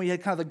the same way you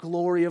had kind of the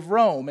glory of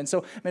Rome. And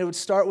so, man, it would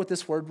start with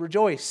this word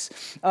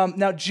rejoice.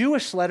 Now,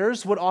 Jewish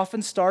letters would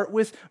often start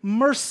with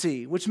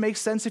mercy, which makes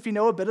sense if you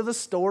know a bit of the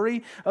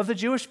story of the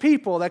Jewish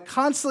people, that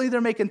constantly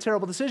they're making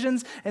terrible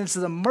decisions, and it's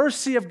the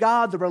mercy of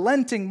God, the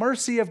relenting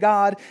mercy of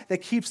God that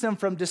keeps them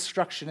from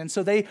destruction. And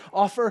so they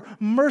offer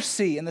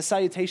mercy in the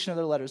salutation of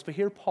their letters. But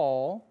here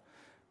Paul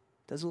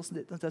does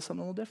something a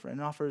little different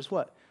and offers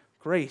what?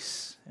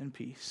 Grace and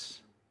peace.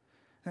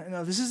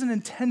 Now, this is an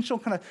intentional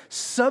kind of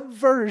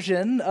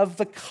subversion of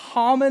the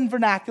common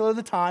vernacular of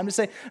the time to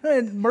say,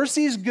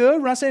 mercy is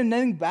good. We're not saying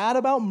anything bad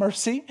about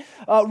mercy.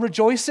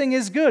 Rejoicing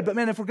is good. But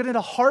man, if we're getting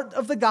the heart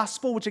of the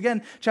gospel, which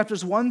again,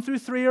 chapters 1 through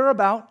 3 are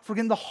about, if we're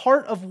getting the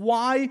heart of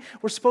why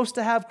we're supposed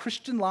to have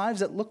Christian lives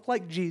that look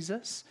like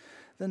Jesus,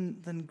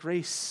 then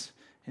grace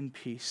and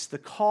peace. The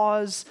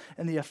cause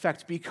and the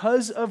effect.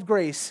 Because of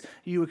grace,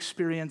 you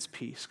experience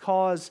peace.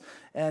 Cause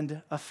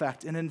and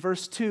effect. And in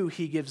verse 2,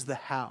 he gives the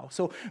how.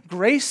 So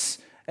grace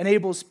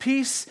enables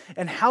peace,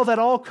 and how that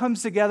all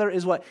comes together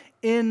is what?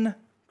 In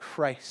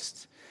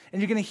Christ.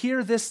 And you're going to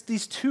hear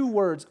these 2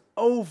 words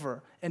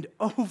over and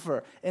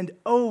over and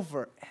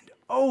over and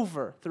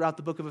over throughout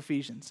the book of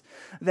Ephesians.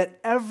 That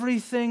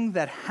everything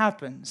that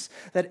happens,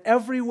 that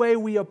every way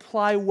we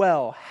apply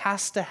well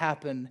has to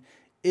happen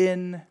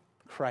in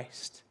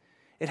Christ.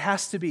 It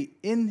has to be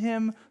in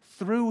him,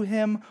 through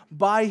him,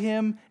 by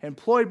him,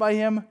 employed by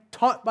him,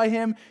 taught by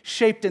him,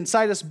 shaped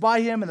inside us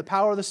by him, and the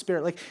power of the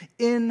Spirit, like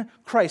in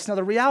Christ. Now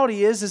the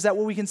reality is that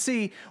what we can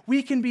see,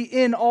 we can be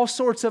in all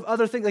sorts of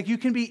other things. Like you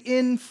can be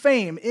in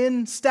fame,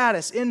 in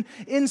status,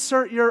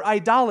 insert your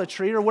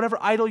idolatry or whatever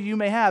idol you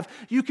may have.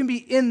 You can be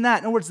in that.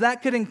 In other words,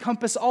 that could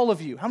encompass all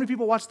of you. How many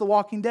people watch The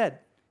Walking Dead?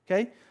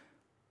 Okay.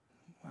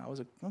 Wow,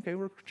 okay,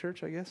 we're a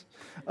church, I guess.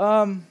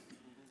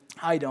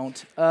 I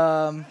don't.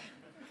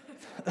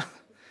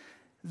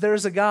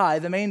 There's a guy,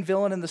 the main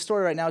villain in the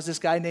story right now is this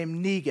guy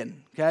named Negan,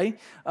 okay?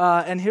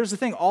 And here's the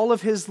thing, all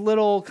of his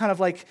little kind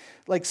of like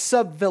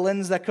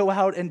sub-villains that go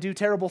out and do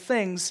terrible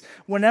things,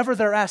 whenever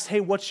they're asked, hey,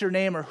 what's your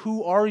name or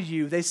who are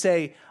you? They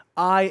say,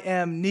 I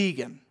am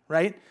Negan,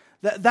 right?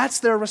 That's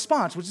their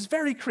response, which is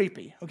very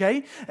creepy,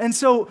 okay? And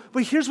so,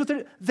 but here's what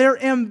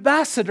they're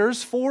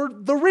ambassadors for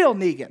the real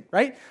Negan,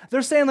 right?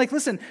 They're saying like,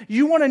 listen,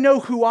 you want to know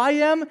who I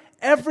am?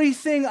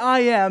 Everything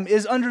I am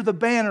is under the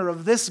banner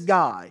of this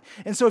guy.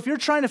 And so if you're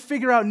trying to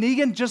figure out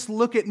Negan, just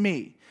look at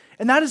me.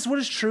 And that is what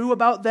is true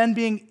about then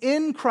being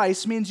in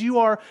Christ means you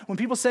are, when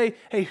people say,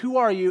 hey, who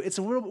are you? It's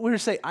a little weird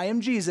to say, I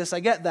am Jesus. I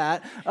get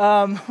that.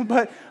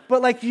 But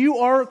like you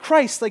are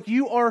Christ, like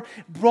you are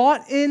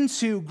brought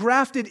into,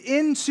 grafted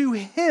into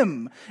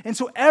him. And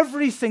so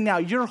everything now,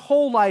 your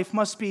whole life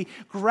must be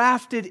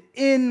grafted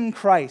in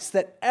Christ,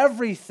 that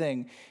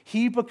everything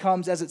he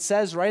becomes, as it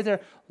says right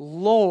there,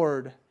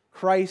 Lord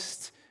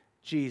Christ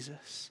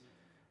Jesus.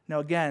 Now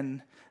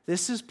again,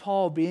 this is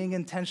Paul being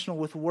intentional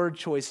with word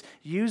choice,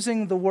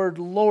 using the word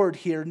Lord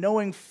here,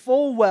 knowing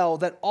full well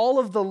that all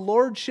of the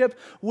lordship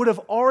would have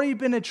already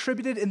been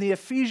attributed in the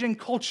Ephesian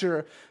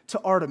culture to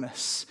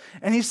Artemis.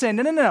 And he's saying,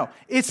 no,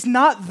 it's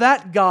not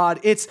that God,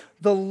 it's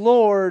the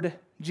Lord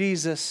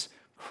Jesus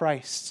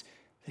Christ.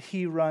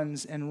 He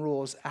runs and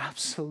rules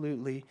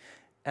absolutely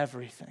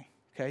everything,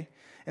 okay?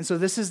 And so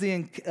this is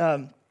the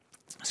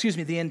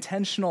the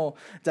intentional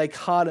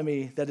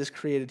dichotomy that is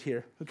created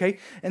here, okay?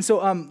 And so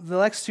the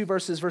next two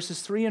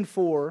verses 3 and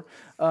 4,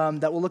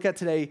 that we'll look at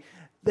today,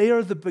 they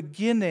are the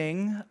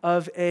beginning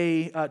of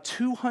a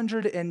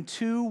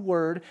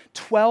 202-word,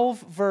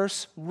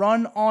 12-verse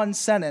run-on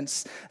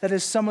sentence that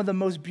is some of the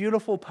most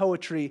beautiful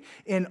poetry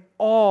in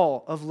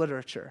all of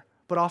literature.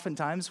 But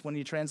oftentimes, when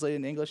you translate it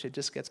in English, it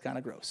just gets kind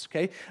of gross,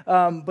 okay?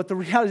 But the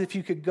reality is, if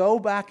you could go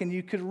back and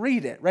you could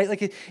read it, right?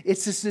 Like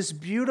it's just this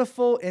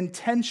beautiful,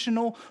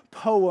 intentional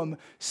poem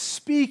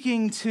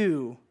speaking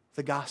to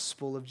the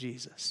gospel of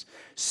Jesus,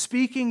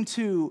 speaking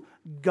to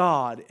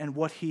God and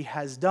what he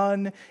has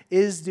done,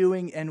 is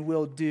doing, and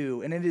will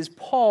do. And it is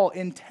Paul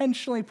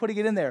intentionally putting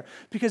it in there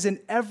because in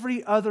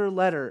every other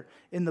letter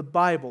in the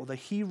Bible that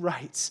he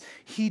writes,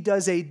 he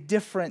does a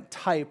different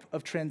type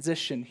of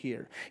transition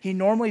here. He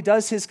normally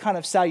does his kind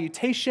of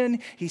salutation,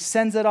 he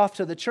sends it off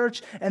to the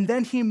church, and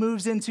then he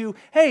moves into,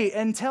 hey,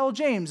 and tell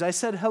James I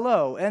said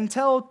hello, and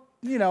tell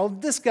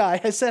this guy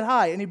has said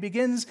hi, and he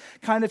begins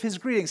kind of his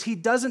greetings. He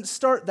doesn't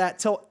start that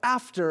till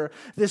after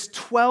this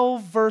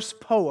 12-verse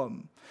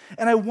poem.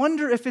 And I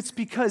wonder if it's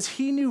because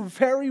he knew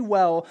very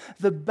well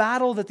the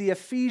battle that the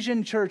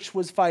Ephesian church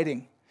was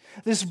fighting.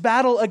 This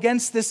battle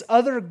against this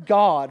other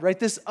God, right?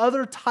 This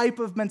other type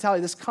of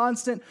mentality, this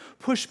constant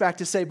pushback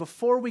to say,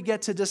 before we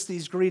get to just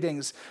these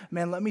greetings,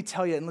 man, let me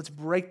tell you, and let's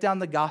break down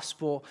the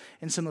gospel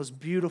in some of those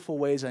beautiful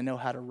ways I know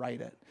how to write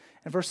it.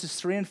 And verses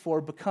 3 and 4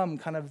 become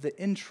kind of the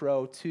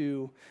intro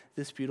to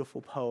this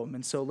beautiful poem.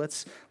 And so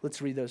let's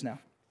read those now.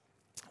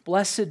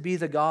 Blessed be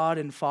the God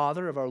and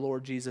Father of our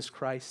Lord Jesus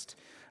Christ.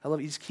 I love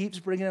it. He just keeps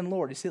bringing in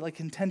Lord. You see it like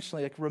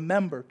intentionally, like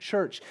remember,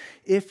 church,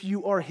 if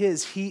you are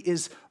his, he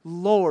is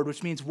Lord,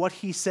 which means what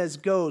he says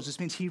goes. This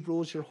means he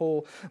rules your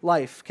whole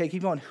life. Okay,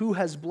 keep going. Who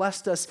has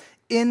blessed us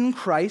in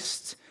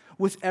Christ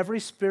with every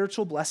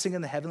spiritual blessing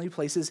in the heavenly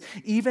places,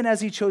 even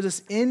as he chose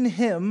us in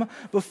him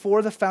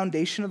before the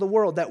foundation of the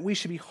world, that we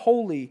should be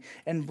holy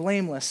and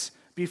blameless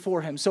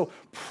before him. So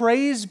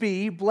praise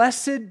be,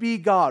 blessed be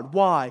God.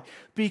 Why?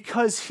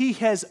 Because he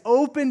has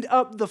opened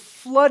up the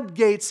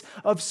floodgates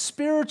of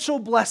spiritual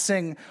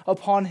blessing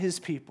upon his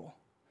people.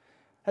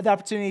 I had the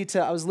opportunity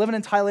I was living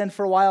in Thailand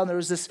for a while, and there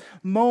was this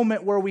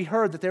moment where we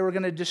heard that they were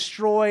going to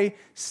destroy,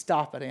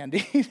 stop it,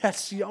 Andy.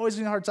 You always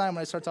give me a hard time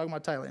when I start talking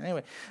about Thailand.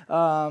 Anyway,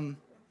 I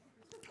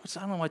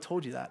don't know why I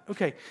told you that.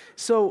 Okay,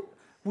 so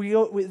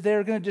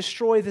they're going to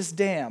destroy this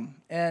dam,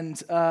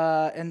 and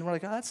we're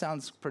like, oh, that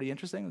sounds pretty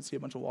interesting. Let's see a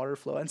bunch of water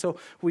flow. And so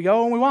we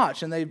go and we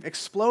watch, and they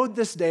explode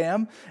this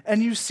dam,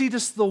 and you see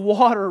just the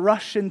water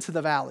rush into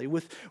the valley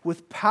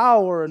with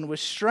power and with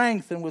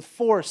strength and with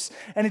force,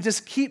 and it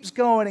just keeps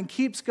going and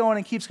keeps going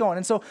and keeps going.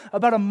 And so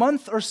about a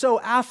month or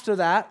so after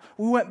that,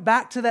 we went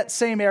back to that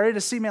same area to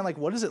see, man, like,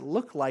 what does it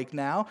look like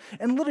now?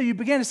 And literally, you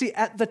began to see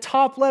at the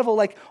top level,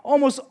 like,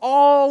 almost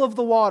all of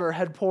the water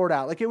had poured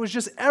out. Like, it was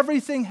just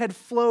everything had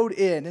flowed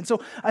in. And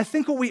so I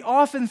think what we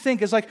often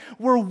think is like,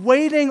 we're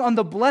waiting on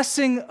the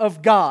blessing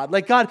of God.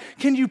 Like, God,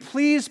 can you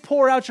please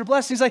pour out your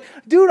blessing? He's like,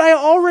 dude, I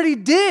already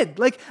did.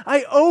 Like,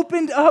 I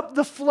opened up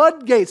the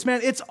floodgates,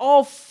 man. It's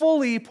all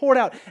fully poured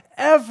out.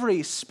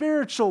 Every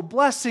spiritual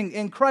blessing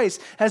in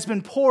Christ has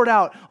been poured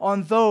out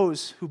on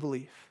those who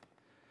believe.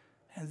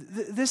 And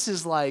this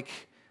is like,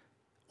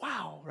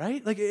 wow,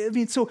 right? Like, I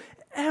mean, so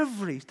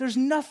there's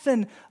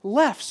nothing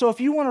left. So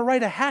if you want to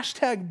write a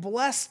hashtag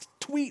blessed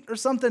tweet or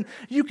something,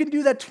 you can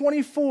do that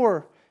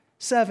 24/7,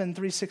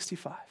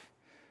 365.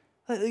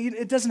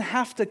 It doesn't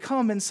have to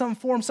come in some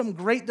form, something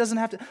great doesn't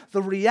have to.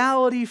 The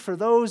reality for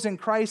those in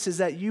Christ is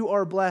that you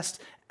are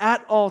blessed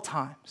at all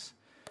times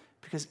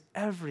because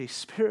every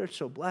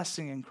spiritual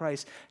blessing in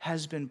Christ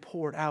has been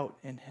poured out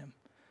in him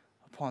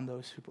upon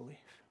those who believe.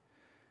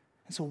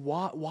 And so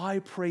why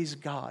praise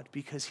God?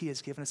 Because he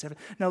has given us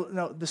everything.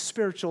 Now, the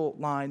spiritual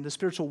line, the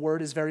spiritual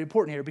word is very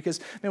important here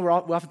because we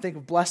often think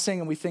of blessing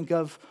and we think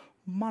of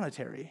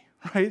monetary,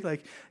 right?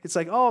 Like, it's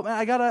like, oh, man,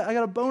 I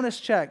got a bonus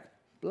check.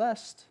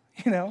 Blessed,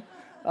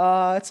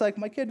 It's like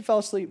my kid fell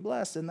asleep,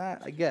 blessed, and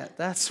that I get.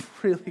 That's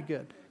really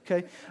good,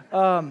 okay?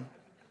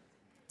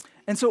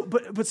 And so,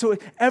 so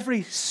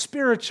every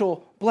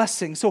spiritual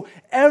blessing, so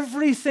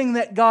everything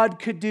that God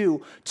could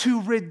do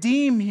to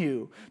redeem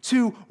you,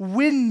 to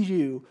win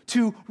you,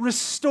 to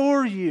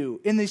restore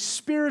you in the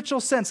spiritual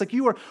sense, like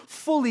you are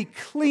fully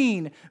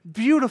clean,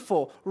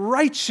 beautiful,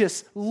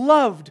 righteous,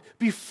 loved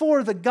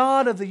before the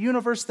God of the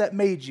universe that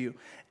made you.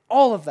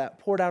 All of that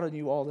poured out on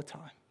you all the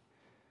time.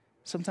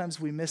 Sometimes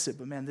we miss it,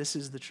 but man, this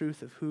is the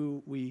truth of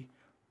who we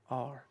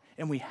are.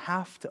 And we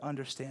have to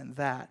understand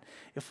that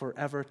if we're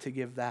ever to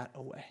give that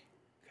away.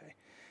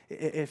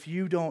 If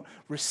you don't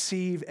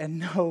receive and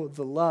know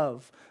the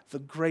love, the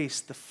grace,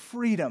 the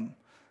freedom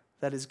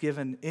that is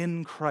given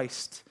in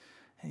Christ,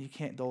 and you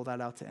can't dole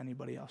that out to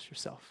anybody else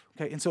yourself.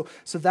 Okay, and so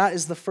that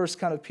is the first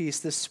kind of piece,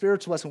 this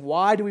spiritual blessing.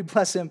 Why do we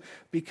bless him?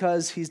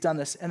 Because he's done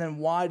this. And then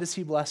why does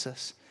he bless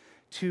us?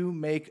 To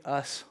make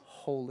us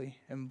holy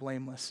and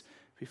blameless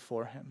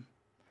before him.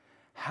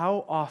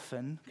 How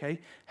often,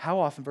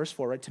 verse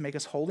 4, right, to make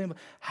us holy,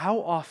 how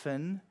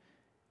often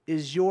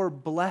is your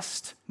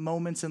blessed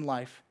moments in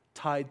life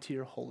tied to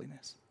your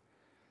holiness,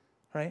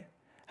 right?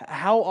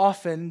 How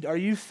often are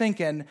you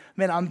thinking,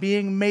 man, I'm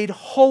being made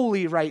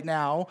holy right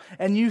now,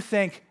 and you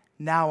think,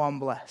 now I'm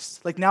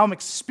blessed. Like now I'm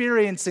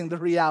experiencing the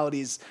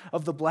realities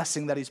of the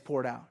blessing that he's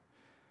poured out.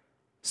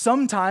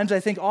 Sometimes, I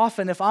think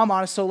often, if I'm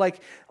honest, so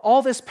like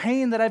all this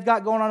pain that I've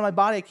got going on in my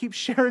body, I keep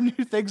sharing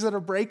new things that are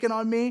breaking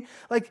on me.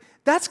 Like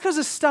that's because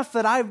of stuff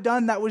that I've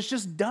done that was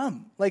just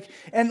dumb.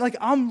 And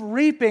I'm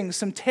reaping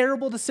some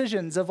terrible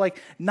decisions of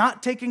like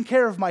not taking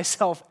care of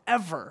myself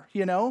ever,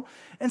 you know?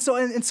 And so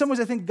in some ways,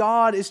 I think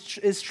God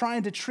is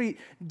trying to treat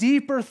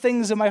deeper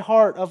things in my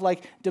heart of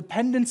like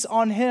dependence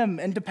on him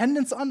and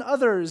dependence on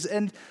others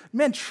and,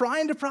 man,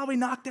 trying to probably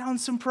knock down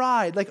some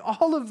pride, like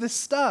all of this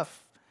stuff.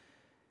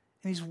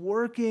 And he's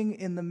working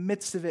in the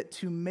midst of it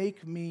to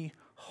make me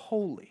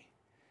holy.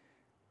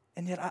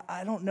 And yet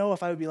I don't know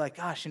if I would be like,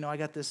 gosh, I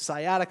got this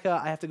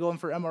sciatica, I have to go in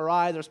for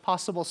MRI, there's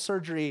possible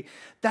surgery.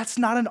 That's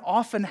not an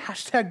often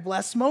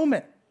 #blessed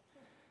moment.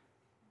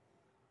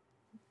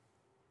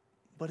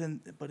 But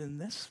in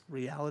this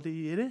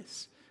reality, it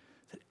is.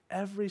 That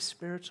every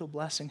spiritual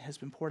blessing has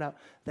been poured out,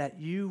 that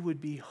you would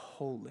be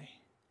holy.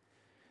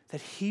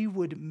 That he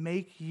would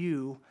make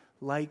you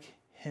like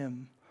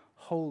him,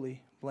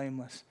 holy,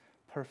 blameless,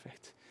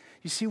 perfect.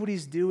 You see what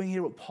he's doing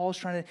here, what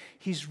Paul's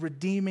he's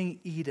redeeming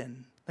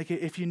Eden. Like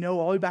if you know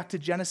all the way back to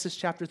Genesis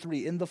chapter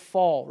 3, in the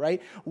fall,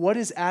 right? What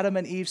is Adam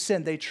and Eve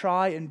sin? They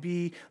try and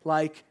be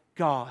like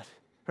God,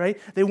 right?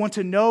 They want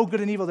to know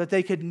good and evil, that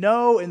they could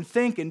know and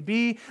think and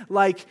be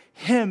like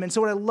him. And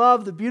so what I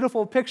love, the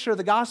beautiful picture of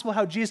the gospel,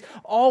 how Jesus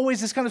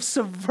always is kind of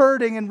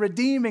subverting and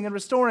redeeming and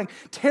restoring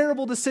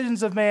terrible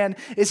decisions of man,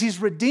 is he's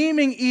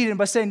redeeming Eden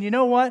by saying, you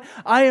know what?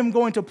 I am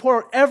going to pour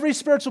out every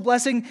spiritual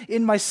blessing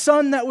in my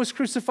son that was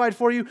crucified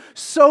for you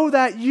so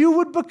that you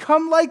would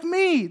become like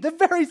me, the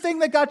very thing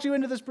that got you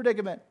into this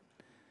predicament.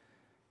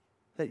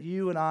 That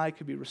you and I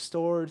could be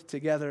restored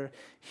together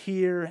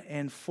here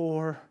and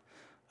for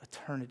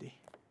eternity.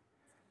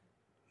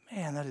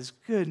 Man, that is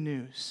good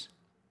news.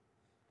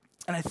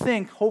 And I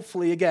think,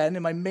 hopefully, again,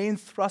 in my main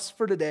thrust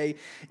for today,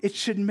 it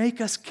should make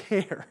us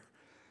care,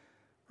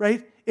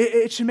 right?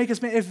 It should make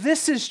us, if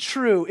this is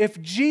true,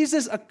 if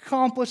Jesus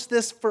accomplished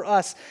this for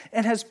us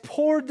and has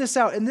poured this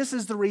out, and this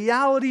is the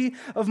reality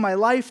of my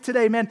life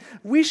today, man,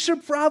 we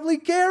should probably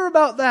care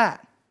about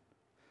that.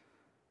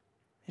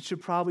 It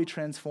should probably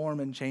transform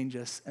and change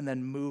us and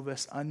then move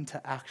us unto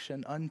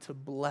action, unto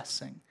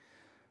blessing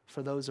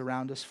for those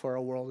around us, for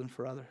our world, and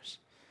for others.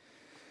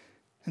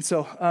 And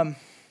so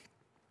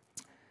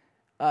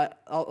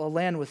I'll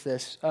land with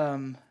this.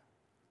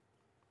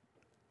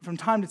 From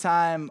time to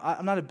time,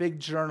 I'm not a big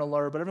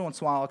journaler, but every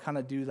once in a while I'll kind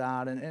of do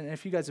that. And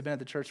if you guys have been at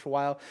the church for a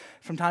while,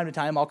 from time to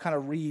time I'll kind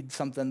of read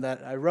something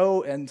that I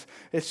wrote, and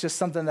it's just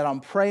something that I'm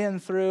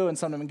praying through and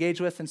something I'm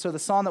engaged with. And so the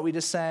song that we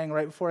just sang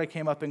right before I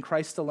came up, In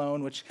Christ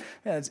Alone, which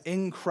it's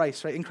in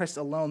Christ, right? In Christ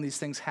alone, these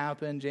things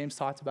happen. James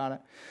talked about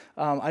it.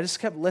 I just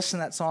kept listening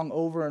to that song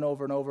over and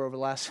over and over the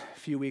last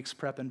few weeks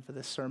prepping for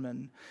this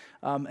sermon.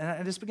 And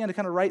I just began to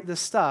kind of write this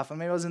stuff. I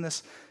mean, I was in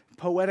this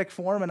poetic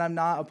form, and I'm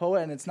not a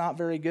poet, and it's not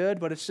very good,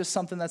 but it's just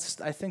something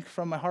that's, I think,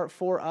 from my heart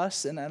for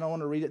us, and I don't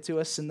want to read it to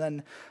us, and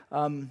then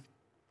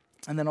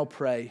I'll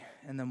pray,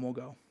 and then we'll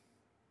go.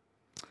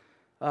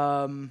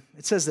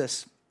 It says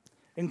this: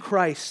 in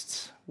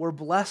Christ, we're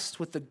blessed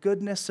with the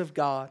goodness of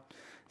God,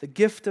 the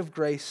gift of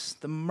grace,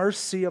 the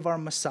mercy of our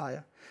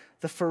Messiah,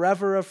 the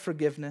forever of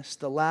forgiveness,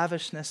 the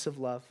lavishness of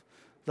love,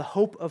 the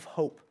hope of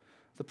hope,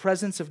 the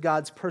presence of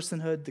God's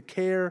personhood, the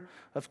care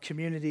of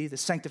community, the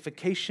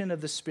sanctification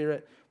of the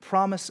Spirit,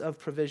 promise of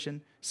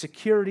provision,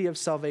 security of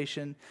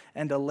salvation,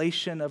 and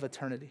elation of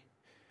eternity.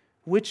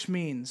 Which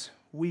means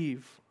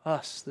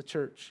us, the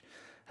church,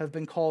 have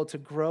been called to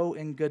grow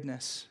in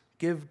goodness,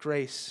 give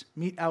grace,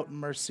 mete out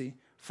mercy,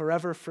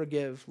 forever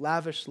forgive,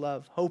 lavish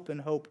love, hope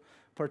and hope,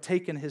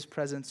 partake in his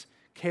presence,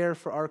 care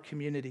for our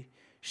community,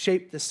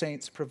 shape the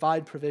saints,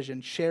 provide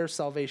provision, share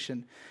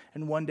salvation,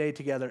 and one day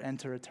together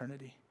enter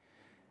eternity.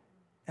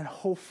 And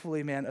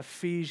hopefully, man,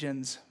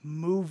 Ephesians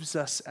moves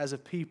us as a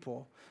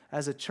people,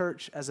 as a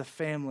church, as a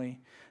family,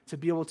 to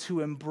be able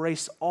to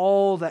embrace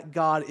all that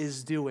God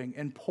is doing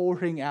and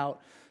pouring out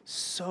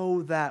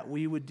so that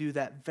we would do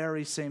that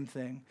very same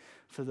thing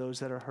for those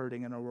that are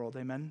hurting in our world.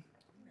 Amen?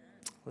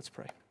 Let's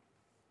pray.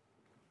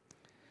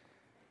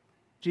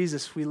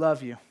 Jesus, we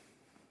love you.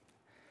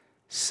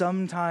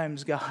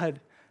 Sometimes,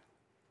 God,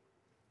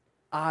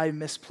 I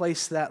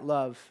misplace that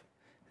love,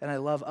 and I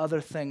love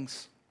other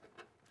things.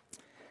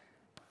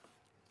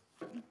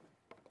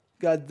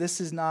 God, this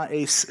is not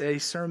a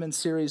sermon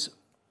series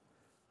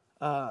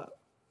for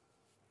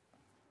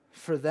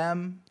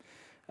them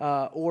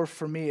or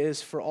for me. It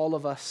is for all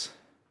of us,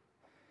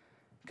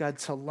 God,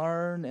 to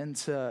learn and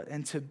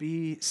to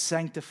be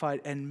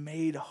sanctified and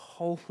made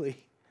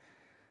holy,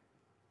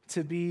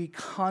 to be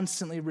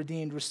constantly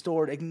redeemed,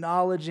 restored,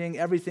 acknowledging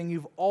everything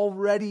you've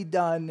already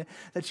done,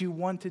 that you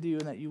want to do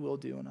and that you will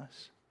do in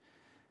us.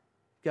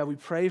 God, we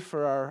pray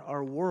for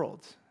our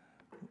world.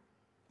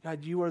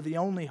 God, you are the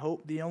only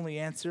hope, the only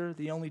answer,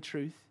 the only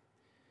truth.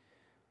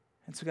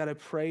 And so, God, I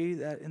pray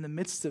that in the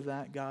midst of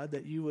that, God,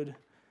 that you would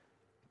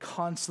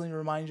constantly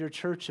remind your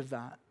church of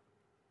that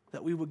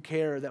we would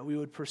care, that we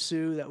would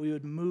pursue, that we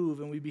would move,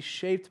 and we'd be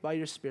shaped by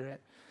your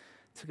Spirit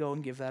to go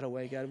and give that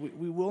away, God.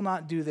 We will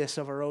not do this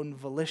of our own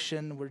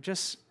volition. We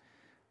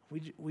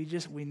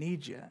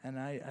need you. And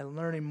I'm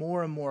learning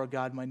more and more,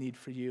 God, my need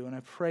for you. And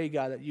I pray,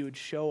 God, that you would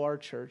show our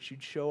church,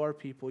 you'd show our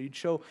people, you'd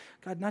show,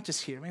 God, not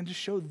just here, man, just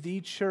show the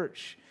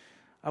church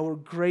our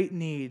great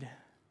need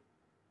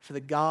for the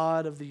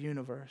God of the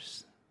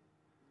universe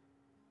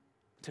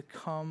to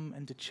come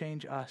and to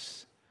change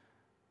us,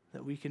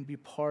 that we can be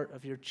part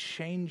of your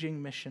changing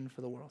mission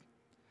for the world.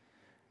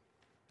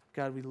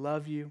 God, we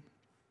love you.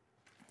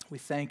 We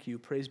thank you.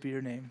 Praise be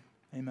your name.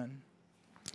 Amen.